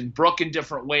 using Brook in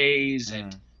different ways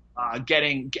and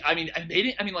getting.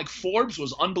 Forbes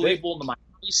was unbelievable in the Miami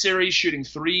series, shooting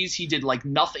threes. He did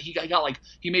nothing.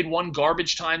 He made one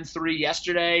garbage time three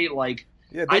yesterday.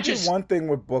 They did one thing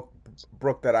with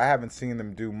Brook that I haven't seen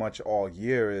them do much all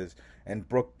year and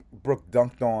Brook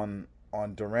dunked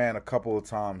on Durant a couple of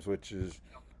times, which is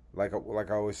like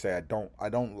I always say, I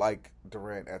don't like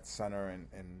Durant at center and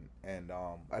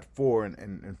at 4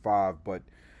 and 5, but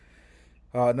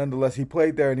nonetheless he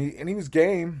played there and he was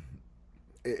game.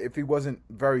 If he wasn't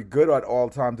very good at all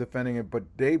time defending it, but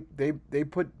they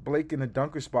put Blake in the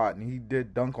dunker spot and he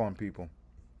did dunk on people.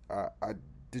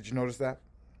 Did you notice that?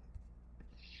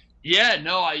 I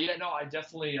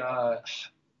definitely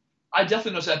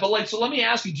noticed that. But so let me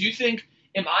ask you: do you think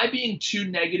am I being too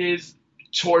negative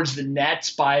towards the Nets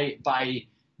by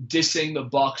dissing the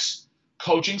Bucks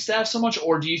coaching staff so much,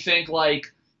 or do you think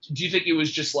it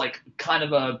was just kind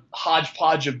of a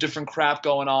hodgepodge of different crap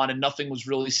going on and nothing was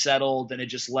really settled and it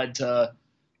just led to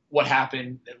what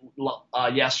happened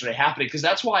yesterday happening? Because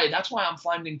that's why I'm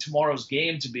finding tomorrow's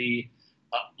game to be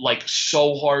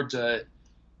so hard to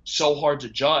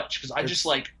judge, because I just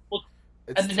look,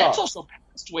 and the Nets also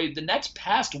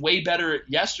passed way better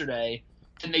yesterday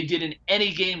than they did in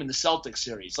any game in the Celtics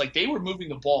series. They were moving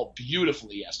the ball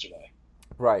beautifully yesterday.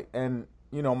 Right, and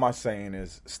my saying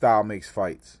is style makes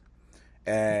fights.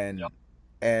 And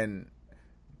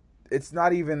it's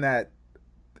not even the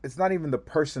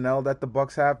personnel that the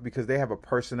Bucks have, because they have a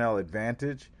personnel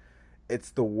advantage.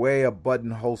 It's the way a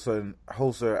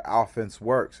Budenholzer offense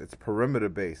works. It's perimeter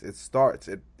based.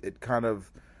 It kind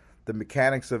of the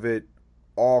mechanics of it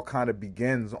all kind of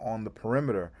begins on the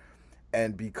perimeter.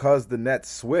 And because the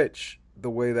Nets switch the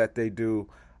way that they do,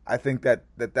 I think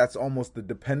that's almost the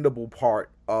dependable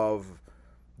part of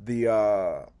the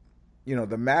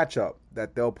the matchup,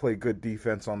 that they'll play good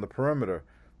defense on the perimeter.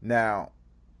 Now,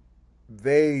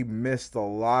 they missed a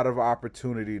lot of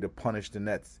opportunity to punish the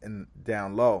Nets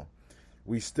down low.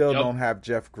 We still don't have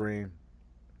Jeff Green.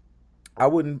 I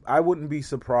wouldn't be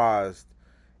surprised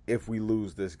if we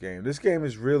lose this game. This game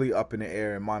is really up in the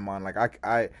air in my mind. Like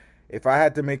I if I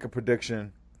had to make a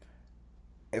prediction,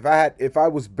 if I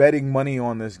was betting money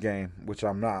on this game, which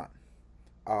I'm not,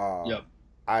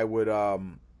 I would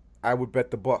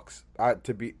bet the Bucks.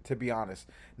 To be honest,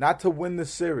 not to win the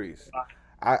series.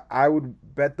 I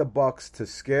would bet the Bucks to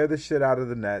scare the shit out of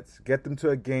the Nets, get them to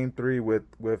a game 3 with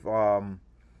a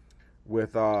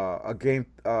game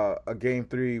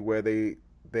 3 where they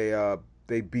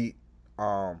beat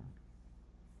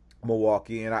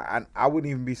Milwaukee, and I wouldn't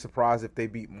even be surprised if they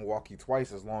beat Milwaukee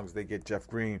twice, as long as they get Jeff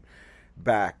Green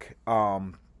back.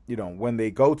 When they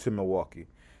go to Milwaukee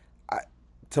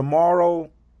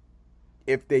tomorrow,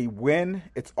 if they win,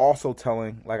 it's also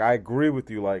telling. Like, I agree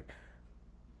with you. Like,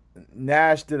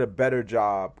 Nash did a better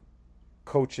job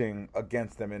coaching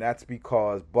against them, and that's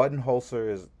because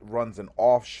Budenholzer runs an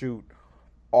offshoot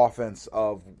offense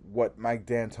of what Mike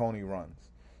D'Antoni runs.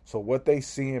 So what they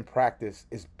see in practice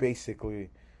is basically,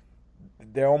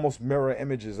 they're almost mirror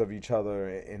images of each other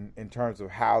in terms of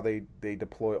how they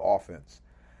deploy offense.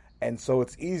 And so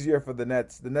it's easier for the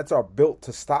Nets. The Nets are built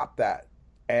to stop that.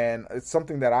 And it's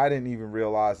something that I didn't even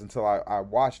realize until I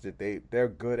watched it. They're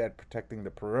good at protecting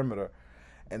the perimeter.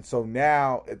 And so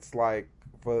now it's like,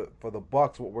 for the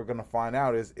Bucks, what we're going to find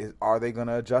out is are they going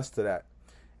to adjust to that?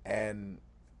 And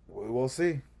we'll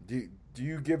see. I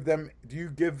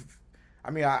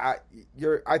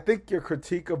think your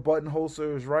critique of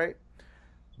Budenholzer is right,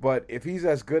 but if he's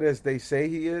as good as they say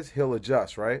he is, he'll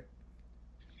adjust, right?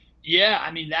 Yeah,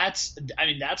 that's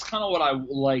kind of what I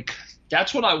like.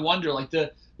 That's what I wonder. Like,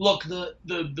 the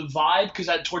vibe, because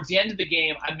towards the end of the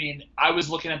game, I was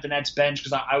looking at the Nets bench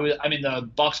because the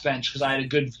Bucks bench, because I had a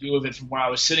good view of it from where I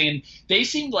was sitting, and they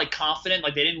seemed like confident.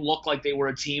 Like, they didn't look like they were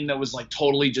a team that was like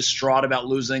totally distraught about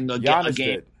losing the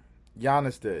game.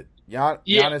 Giannis did.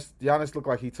 Giannis looked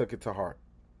like he took it to heart.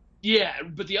 Yeah,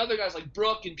 but the other guys like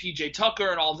Brooke and PJ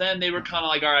Tucker and all them, they were kind of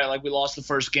like, all right, like, we lost the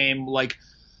first game, like,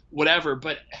 whatever.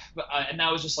 But and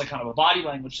that was just like kind of a body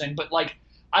language thing. But like,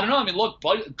 I don't know. Look,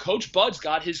 Coach Bud's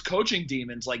got his coaching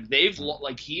demons. Like,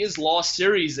 he has lost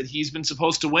series that he's been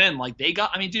supposed to win. Like, they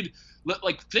got. Dude,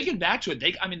 like, thinking back to it,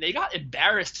 they got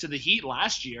embarrassed to the Heat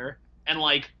last year, and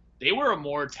like, they were a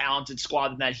more talented squad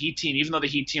than that Heat team. Even though the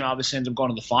Heat team obviously ended up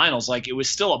going to the finals, like, it was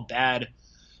still a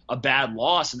bad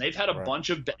loss. And they've had a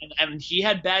bunch of, and he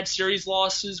had bad series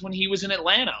losses when he was in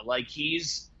Atlanta. Like,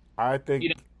 I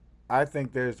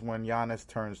think there's when Giannis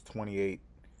turns 28.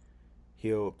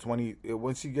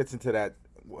 Once he gets into that,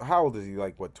 how old is he?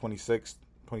 Like, what, 26,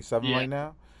 27 right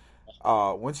now?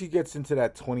 Once he gets into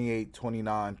that 28,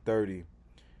 29, 30,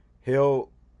 he'll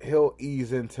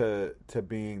ease into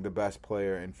being the best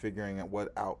player and figuring out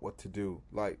what to do.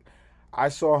 Like, I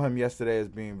saw him yesterday as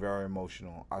being very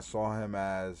emotional.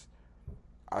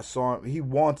 He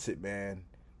wants it, man.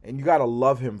 And you got to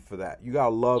love him for that. You got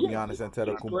to love Giannis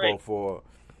Antetokounmpo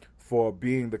for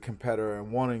being the competitor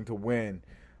and wanting to win.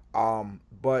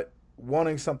 But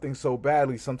wanting something so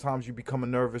badly, sometimes you become a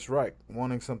nervous wreck.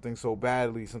 Wanting something so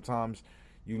badly, sometimes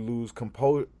you lose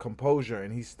composure.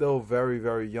 And he's still a very,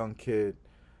 very young kid.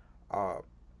 Like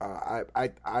I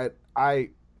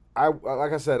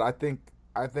said, I think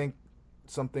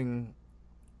something.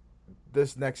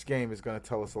 This next game is going to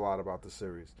tell us a lot about the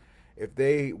series. If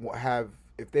they want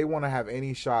to have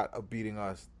any shot of beating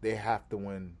us, they have to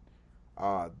win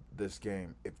this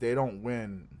game. If they don't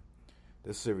win,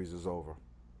 this series is over.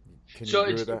 Can you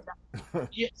agree with that?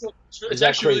 Yeah, it's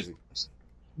actually crazy.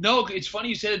 No, it's funny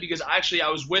you say that, because I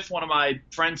was with one of my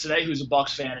friends today who's a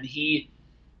Bucks fan, and he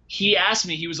asked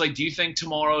me, he was like, "Do you think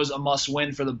tomorrow's a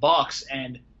must-win for the Bucks?"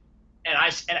 And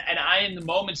I in the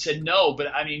moment said no, but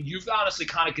you've honestly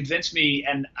kind of convinced me,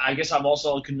 and I guess I'm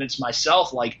also convinced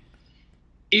myself. Like,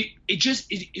 it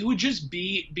would just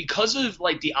be because of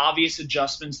like the obvious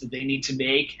adjustments that they need to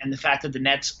make, and the fact that the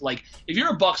Nets, like, if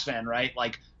you're a Bucks fan, right,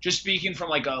 like, just speaking from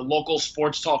like a local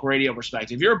sports talk radio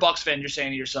perspective, if you're a Bucks fan, you're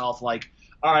saying to yourself, like,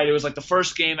 all right, it was like the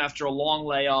first game after a long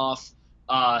layoff.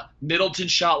 Middleton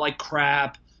shot like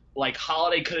crap. Like,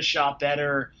 Holiday could have shot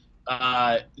better.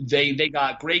 They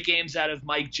got great games out of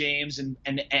Mike James and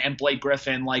Blake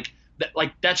Griffin. Like,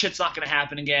 that shit's not going to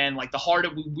happen again. Like the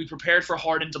Harden, we prepared for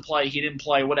Harden to play, he didn't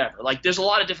play, whatever. Like there's a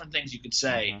lot of different things you could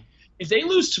say. Mm-hmm. If they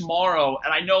lose tomorrow,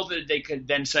 and I know that they could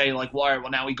then say like, well, all right,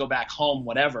 well now we go back home,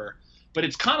 whatever. But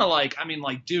it's kind of like, I mean,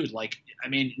 like, dude, like, I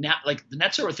mean, now like the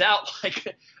Nets are without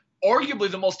like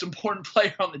arguably the most important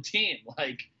player on the team.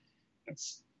 Like,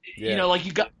 it's you know, like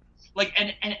you got like,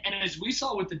 and as we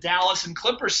saw with the Dallas and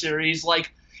Clippers series,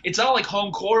 like. It's not like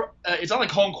home court. It's not like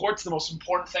home court's the most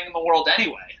important thing in the world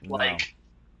anyway. Like,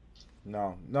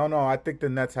 no. I think the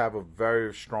Nets have a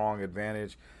very strong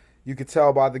advantage. You could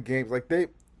tell by the games. Like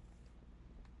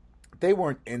they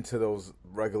weren't into those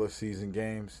regular season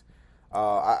games.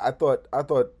 I thought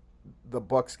the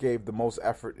Bucks gave the most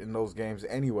effort in those games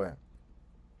anyway.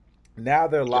 Now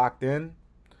they're locked in.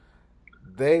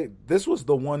 This was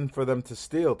the one for them to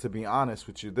steal. To be honest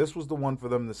with you, this was the one for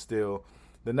them to steal.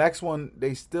 The next one,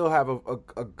 they still have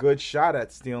a good shot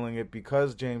at stealing it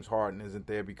because James Harden isn't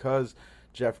there, because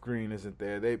Jeff Green isn't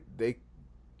there.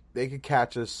 They could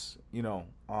catch us,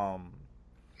 kind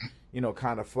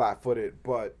of flat-footed.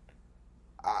 But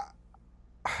I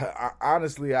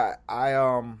honestly, if I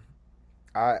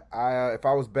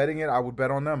was betting it, I would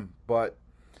bet on them. But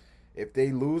if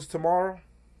they lose tomorrow,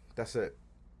 that's it.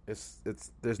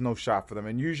 There's no shot for them.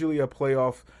 And usually a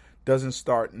playoff doesn't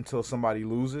start until somebody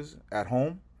loses at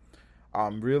home.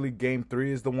 Really, Game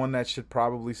 3 is the one that should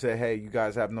probably say, hey, you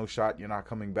guys have no shot. You're not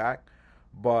coming back.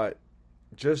 But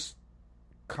just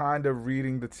kind of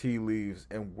reading the tea leaves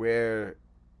and where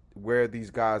these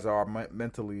guys are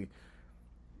mentally,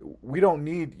 we don't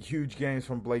need huge games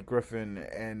from Blake Griffin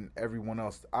and everyone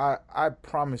else. I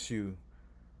promise you,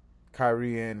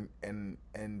 Kyrie and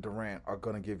Durant are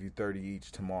going to give you 30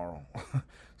 each tomorrow.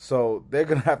 So they're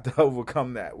going to have to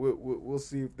overcome that. We'll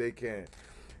see if they can.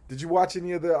 Did you watch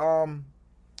any of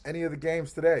the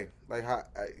games today? Like, how,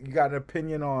 you got an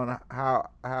opinion on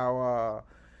how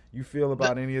you feel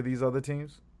about any of these other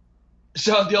teams?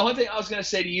 So the only thing I was going to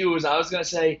say to you is I was going to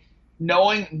say,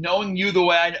 knowing you the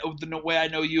way I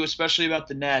know you, especially about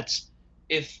the Nets,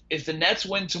 if the Nets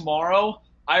win tomorrow,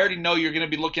 I already know you're going to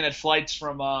be looking at flights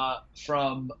from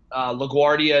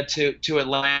LaGuardia to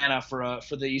Atlanta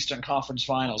for the Eastern Conference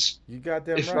Finals. You got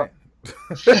that right.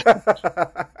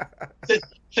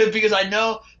 because I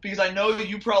know that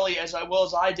you probably as well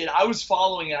as I did. I was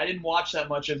following it. I didn't watch that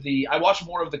much of I watched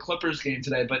more of the Clippers game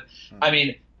today, but I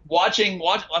mean watching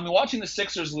the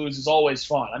Sixers lose is always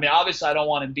fun. I mean, obviously I don't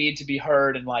want Embiid to be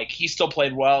hurt, and like he still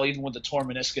played well even with the torn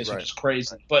meniscus, right, which is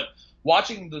crazy. But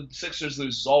watching the Sixers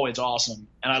lose is always awesome,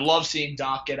 and I love seeing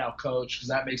Doc get out coached because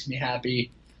that makes me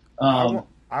happy.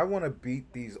 I want to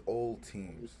beat these old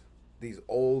teams, these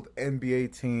old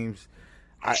NBA teams.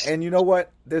 And you know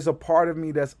what? There's a part of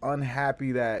me that's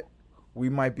unhappy that we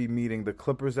might be meeting the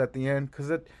Clippers at the end,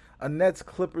 because a Nets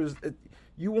Clippers,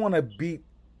 you want to beat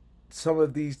some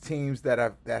of these teams that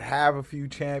have a few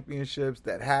championships,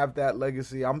 that have that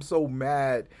legacy. I'm so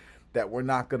mad that we're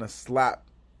not gonna slap,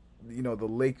 the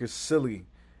Lakers silly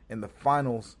in the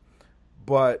finals.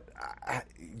 But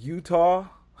Utah,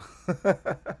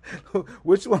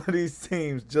 which one of these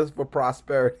teams, just for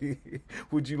prosperity,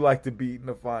 would you like to beat in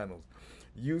the finals?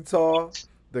 Utah,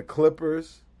 the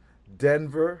Clippers,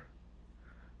 Denver.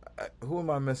 Who am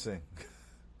I missing?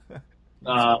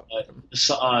 You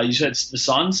said the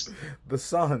Suns? The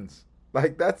Suns.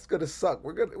 Like, that's gonna suck.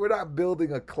 We're not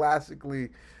building a classically,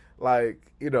 like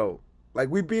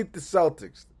we beat the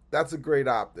Celtics. That's a great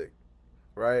optic,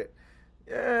 right?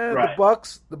 Yeah, right.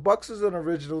 The Bucks is an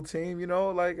original team,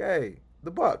 hey,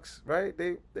 the Bucks, right?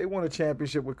 They won a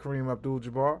championship with Kareem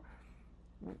Abdul-Jabbar.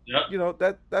 Yep.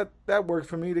 That worked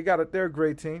for me. They're a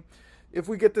great team. If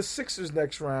we get the Sixers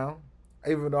next round,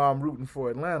 even though I'm rooting for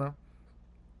Atlanta,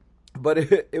 but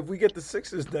if we get the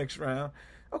Sixers next round,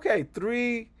 okay,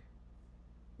 3,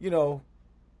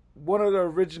 one of the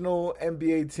original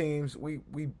NBA teams, we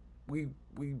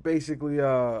basically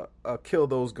kill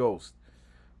those ghosts.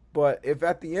 But if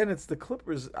at the end it's the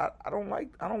Clippers, I don't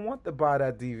want to buy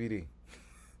that DVD.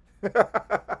 I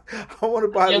want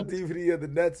to buy the DVD of the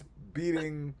Nets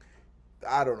beating,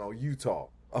 I don't know, Utah.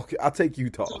 Okay, I'll take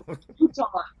Utah.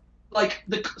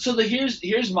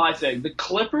 Here's my thing. The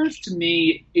Clippers, to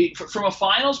me, from a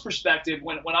finals perspective,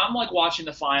 when I'm like watching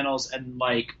the finals and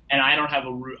I don't have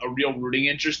a real rooting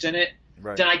interest in it,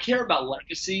 right, then I care about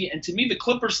legacy. And to me, the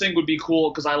Clippers thing would be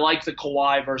cool because I like the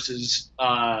Kawhi versus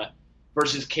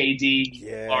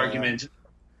KD argument.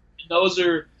 Those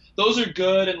are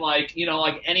good,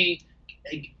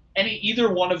 and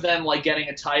either one of them getting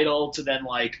a title to then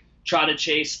try to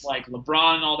chase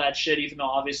LeBron and all that shit, even though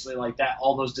obviously that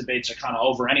all those debates are kind of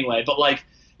over anyway. But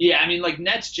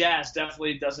Nets Jazz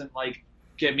definitely doesn't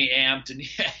get me amped, and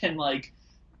and like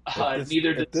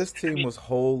neither if does. this team was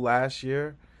whole last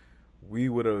year, we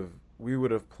would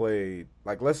have played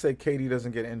like, let's say KD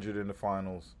doesn't get injured in the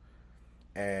finals,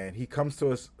 and he comes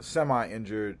to us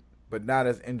semi-injured, but not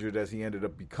as injured as he ended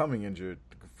up becoming injured,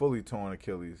 fully torn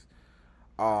Achilles.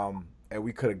 And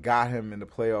we could have got him in the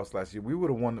playoffs last year. We would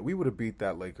have won. We would have beat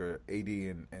that Laker, AD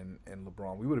and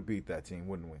LeBron. We would have beat that team,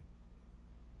 wouldn't we?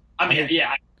 I mean,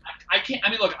 yeah. I can't. I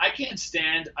mean, look, I can't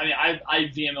stand. I mean,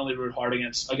 I vehemently root hard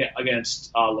against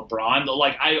LeBron.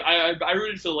 Like, I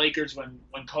rooted for the Lakers when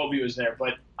Kobe was there,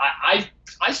 but I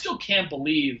still can't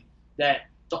believe that.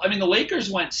 I mean, the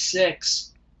Lakers went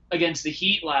 6 against the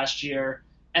Heat last year,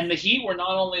 and the Heat were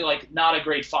not only like not a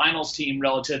great finals team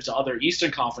relative to other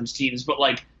Eastern Conference teams, but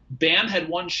like Bam had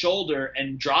one shoulder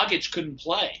and Dragic couldn't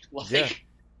play. Like,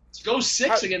 to go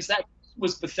 6 against that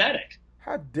was pathetic.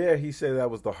 How dare he say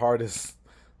that was the hardest?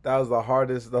 That was the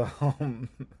hardest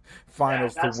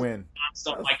finals to win.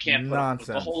 Stuff I can't put nonsense.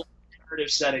 The whole narrative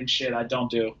setting shit I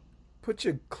don't do. Put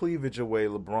your cleavage away,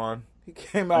 LeBron. He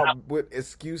came out with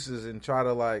excuses and try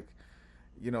to, like,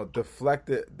 deflect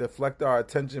our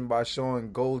attention by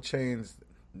showing gold chains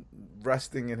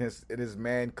resting in his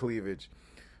man cleavage.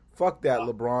 Fuck that,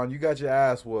 LeBron. You got your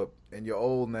ass whooped and you're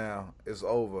old now. It's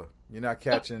over. You're not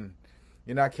catching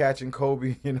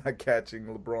Kobe. You're not catching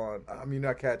LeBron. I mean,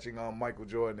 you're not catching Michael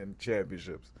Jordan in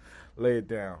championships. Lay it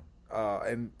down.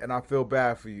 And I feel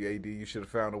bad for you, AD. You should have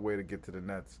found a way to get to the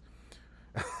Nets.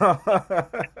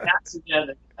 That's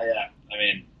together. Yeah. I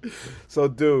mean. So,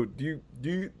 dude,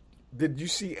 did you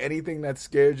see anything that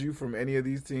scared you from any of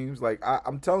these teams? Like,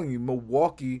 I'm telling you,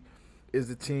 Milwaukee is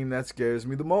the team that scares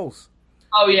me the most.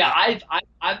 Oh yeah,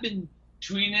 I've been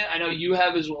tweeting it. I know you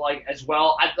have as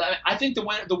well. I think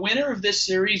the winner of this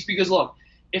series, because look,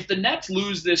 if the Nets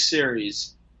lose this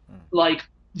series, like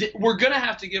we're gonna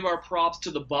have to give our props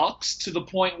to the Bucks to the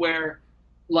point where,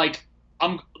 like,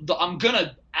 I'm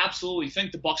gonna absolutely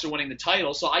think the Bucks are winning the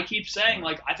title. So I keep saying,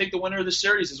 like, I think the winner of the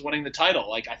series is winning the title.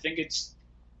 Like, I think that's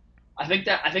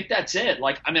it.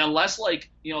 Like, I mean, unless, like,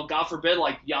 God forbid,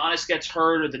 like Giannis gets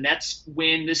hurt or the Nets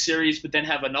win this series, but then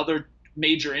have another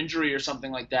major injury or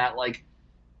something like that. Like,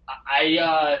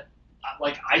 I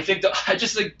honestly think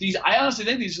these are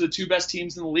the 2 best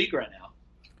teams in the league right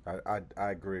now.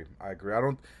 I agree.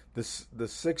 The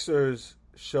Sixers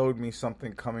showed me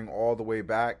something coming all the way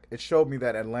back. It showed me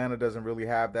that Atlanta doesn't really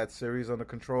have that series under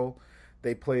control.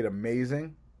 They played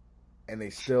amazing, and they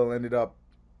still ended up.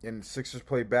 And the Sixers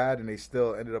played bad, and they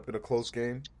still ended up in a close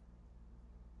game.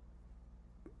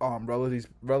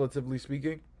 Relatively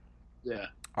speaking. Yeah.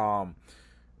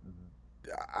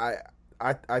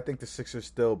 I think the Sixers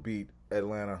still beat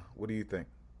Atlanta. What do you think?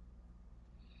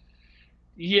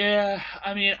 Yeah,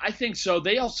 I mean, I think so.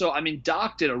 They also, I mean,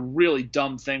 Doc did a really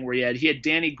dumb thing where he had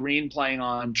Danny Green playing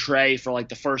on Trey for like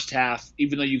the first half,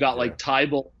 even though you got like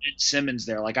Tybalt and Simmons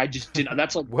there. Like, I just didn't.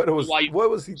 That's like what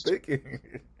was he thinking?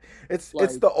 It's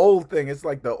the old thing. It's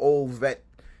like the old vet.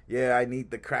 Yeah, I need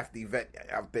the crafty vet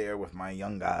out there with my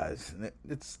young guys.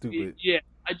 It's stupid. Yeah,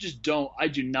 I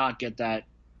do not get that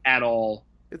at all.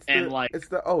 It's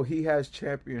he has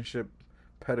championship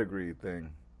pedigree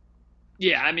thing.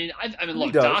 Yeah, I mean,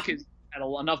 look, Doc has had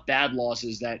enough bad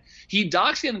losses that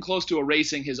Doc's getting close to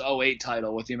erasing his 2008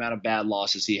 title with the amount of bad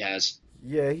losses he has.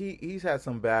 Yeah, he's had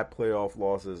some bad playoff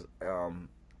losses,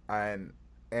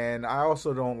 and I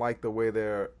also don't like the way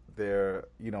they're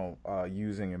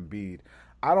using Embiid.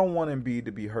 I don't want Embiid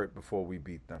to be hurt before we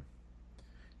beat them.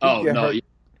 He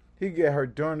could get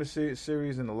hurt during the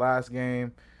series in the last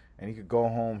game, and he could go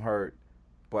home hurt.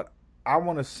 But I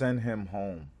want to send him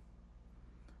home.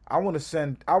 I want to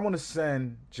send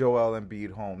Joel Embiid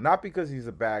home, not because he's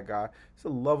a bad guy. He's a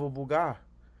lovable guy.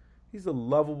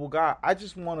 I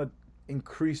just want to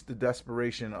increase the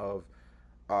desperation of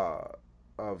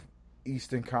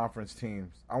Eastern Conference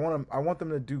teams. I want them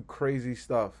to do crazy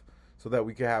stuff so that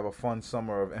we can have a fun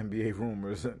summer of NBA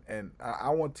rumors, and I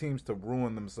want teams to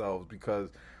ruin themselves because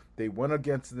they went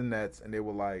against the Nets and they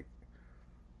were like,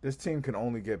 this team can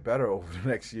only get better over the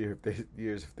next year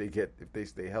if they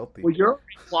stay healthy. Well, you're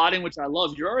already plotting, which I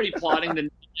love. You're already plotting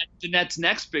the Nets'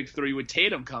 next big 3 with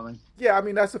Tatum coming. Yeah, I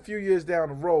mean that's a few years down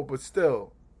the road, but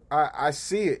still, I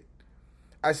see it.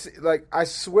 I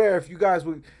swear, if you guys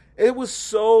would, it was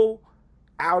so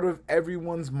out of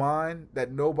everyone's mind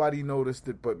that nobody noticed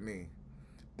it but me.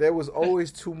 There was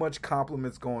always too much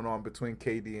compliments going on between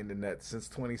KD and the Nets since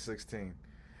 2016.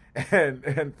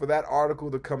 And for that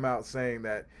article to come out saying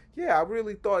that, yeah, I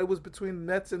really thought it was between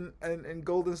the Nets and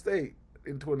Golden State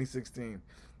in 2016.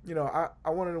 I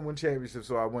wanted to win championships,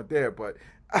 so I went there. But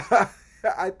I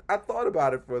thought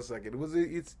about it for a second.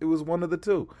 It was one of the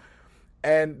two.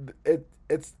 And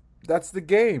that's the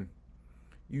game.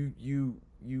 You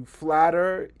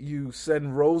flatter, you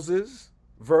send roses,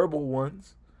 verbal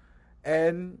ones,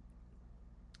 and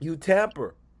you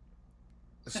tamper.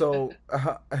 So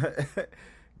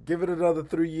give it another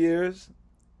 3 years.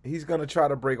 He's going to try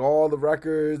to break all the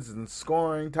records and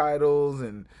scoring titles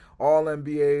and all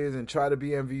NBAs and try to be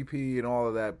MVP and all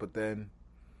of that. But then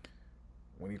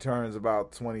when he turns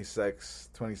about 26,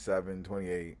 27,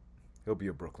 28, he'll be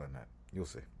a Brooklyn Net. You'll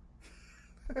see.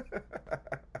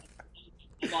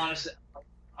 Honestly,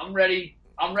 I'm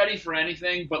ready for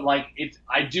anything, but like if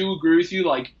I do agree with you,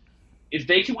 like if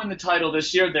they can win the title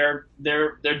this year,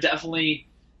 they're definitely,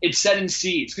 it's set in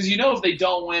seeds, because if they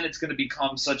don't win, it's going to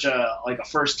become such a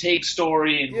first take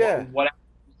story and whatever.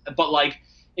 But like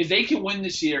if they can win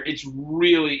this year, it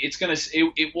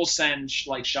will send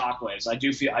like shockwaves. I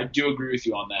do agree with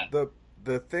you on that.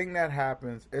 The thing that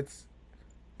happens, it's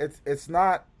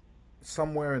not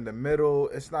somewhere in the middle.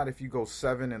 It's not if you go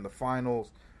 7 in the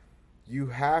finals. You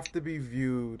have to be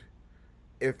viewed,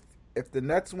 if the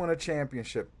Nets win a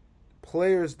championship,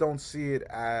 players don't see it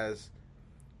as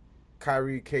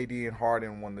Kyrie, KD, and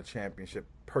Harden won the championship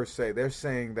per se. They're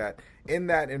saying that in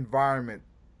that environment,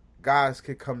 guys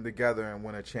could come together and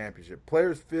win a championship.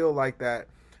 Players feel like that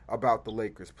about the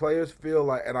Lakers. Players feel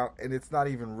like, and it's not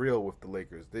even real with the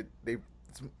Lakers.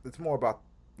 It's more about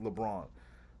LeBron,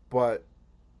 but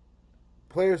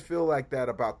players feel like that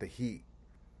about the Heat.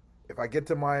 If I get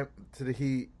to the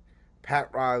Heat, Pat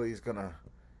Riley's gonna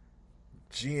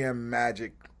GM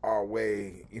Magic our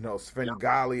way,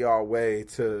 Svengali our way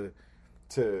to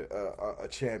a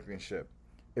championship.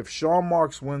 If Sean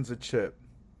Marks wins a chip,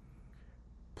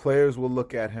 players will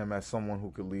look at him as someone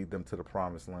who could lead them to the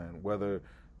promised land. Whether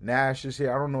Nash is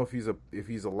here, I don't know if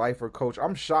he's a lifer coach.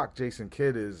 I'm shocked Jason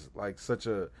Kidd is like such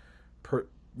a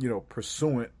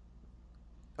pursuant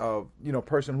of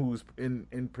person who's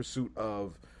in pursuit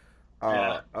of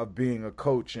being a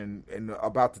coach and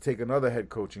about to take another head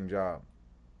coaching job.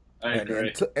 I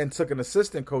agree. And took an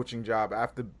assistant coaching job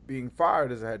after being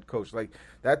fired as a head coach. Like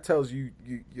that tells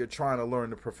you're trying to learn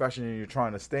the profession and you're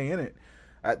trying to stay in it.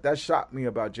 That shocked me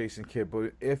about Jason Kidd.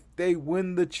 But if they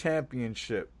win the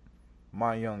championship,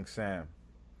 my young Sam,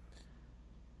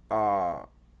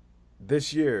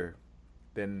 this year,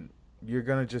 then you're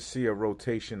gonna just see a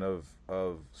rotation of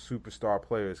superstar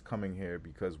players coming here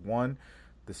because one,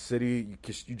 the city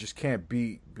you just can't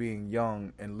beat being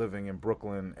young and living in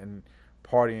Brooklyn and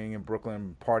partying in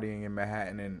Brooklyn, partying in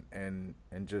Manhattan, and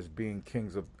just being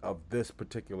kings of this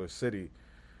particular city.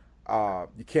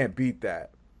 You can't beat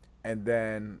that. And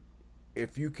then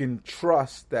if you can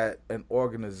trust that an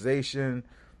organization,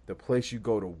 the place you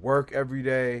go to work every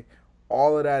day,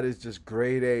 all of that is just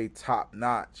grade A, top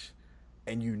notch,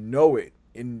 and you know it,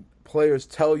 and players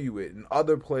tell you it, and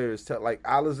other players tell, like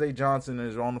Alize Johnson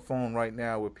is on the phone right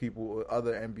now with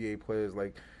other NBA players,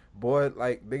 like, boy,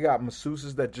 like they got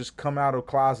masseuses that just come out of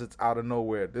closets out of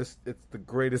nowhere. It's the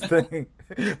greatest thing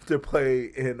to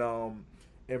play in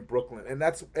Brooklyn, and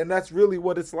that's really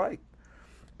what it's like.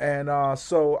 And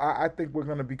so I think we're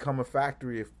gonna become a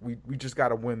factory if we just got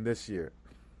to win this year.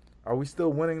 Are we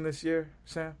still winning this year,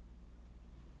 Sam?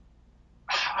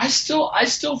 I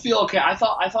still feel okay. I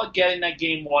thought getting that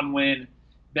game 1 win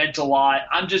meant a lot.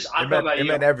 It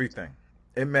meant everything.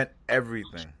 It meant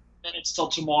everything. Minutes till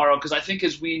tomorrow, because I think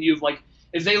as we and you've like,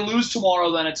 if they lose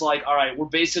tomorrow, then it's like, all right, we're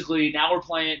basically now we're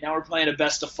playing a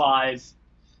best of 5.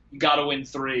 You got to win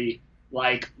 3.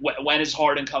 Like when is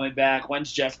Harden coming back?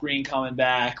 When's Jeff Green coming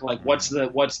back? Like what's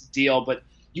the deal? But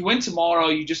you win tomorrow,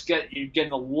 you're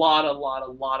getting a lot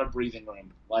of breathing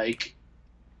room. Like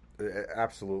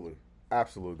absolutely.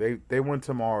 They win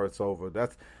tomorrow, it's over.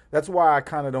 That's why I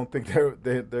kind of don't think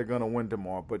they're gonna win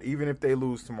tomorrow. But even if they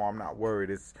lose tomorrow, I'm not worried.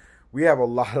 We have a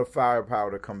lot of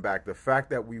firepower to come back. The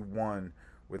fact that we won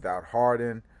without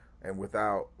Harden and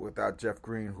without Jeff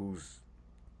Green, who's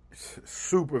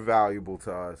super valuable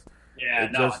to us.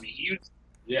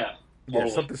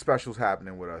 Something special's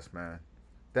happening with us, man.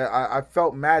 That I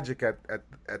felt magic at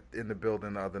in the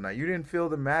building the other night. You didn't feel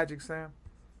the magic, Sam?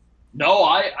 No,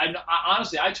 I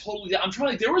honestly, I'm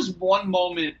trying. There was one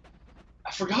moment,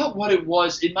 I forgot what it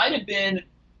was. It might have been.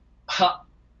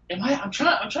 I'm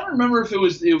trying to remember if it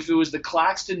was the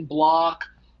Claxton block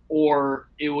or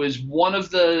it was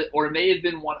it may have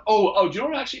been one. Oh, do you know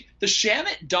what actually? The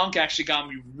Shamet dunk actually got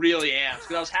me really amped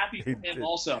because I was happy for him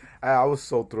also. I was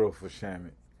so thrilled for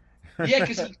Shamet. Yeah,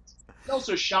 because he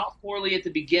also shot poorly at the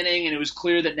beginning, and it was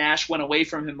clear that Nash went away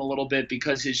from him a little bit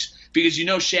because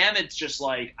Shamet's just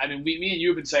like, I mean, me and you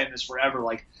have been saying this forever.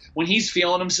 Like when he's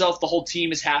feeling himself, the whole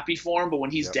team is happy for him, but when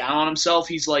he's down on himself,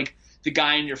 he's like the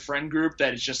guy in your friend group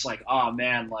that is just like, oh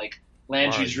man, like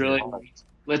Landry's really.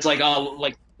 It's like, oh,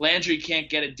 like Landry can't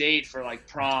get a date for like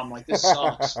prom. Like this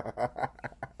sucks.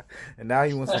 And now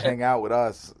he wants to hang out with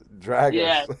us, drag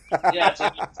us. Yeah. It's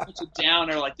like such a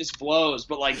downer. Like this blows,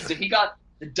 but like so he got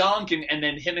the dunk, and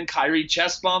then him and Kyrie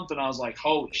chest bumped, and I was like,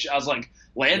 holy shit. I was like,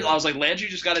 Landry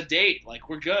just got a date. Like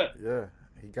we're good. Yeah,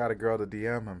 he got a girl to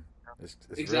DM him. It's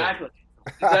exactly.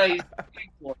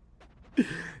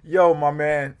 Yo, my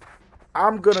man,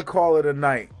 I'm gonna call it a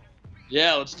night.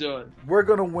 Yeah, let's do it. We're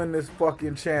gonna win this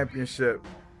fucking championship,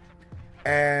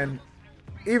 and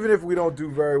even if we don't do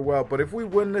very well, but if we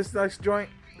win this next joint,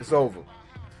 it's over.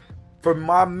 For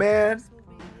my man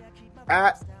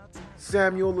at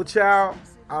Samuel LaChow,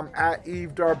 I'm at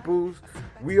Eve Darbouze.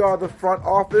 We are the front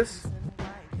office,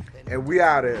 and we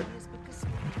out here.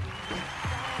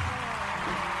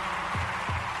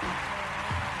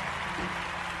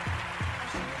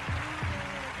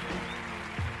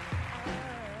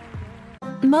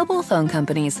 Mobile phone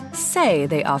companies say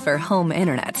they offer home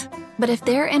internet. But if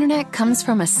their internet comes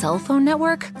from a cell phone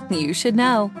network, you should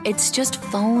know. It's just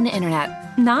phone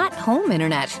internet, not home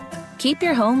internet. Keep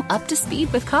your home up to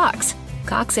speed with Cox.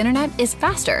 Cox internet is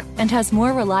faster and has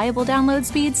more reliable download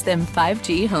speeds than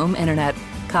 5G home internet.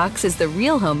 Cox is the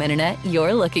real home internet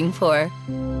you're looking for.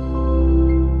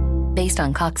 Based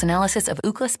on Cox analysis of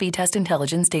Ookla speed test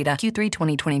intelligence data Q3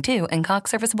 2022 and Cox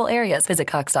serviceable areas, visit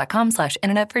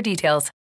cox.com/internet for details.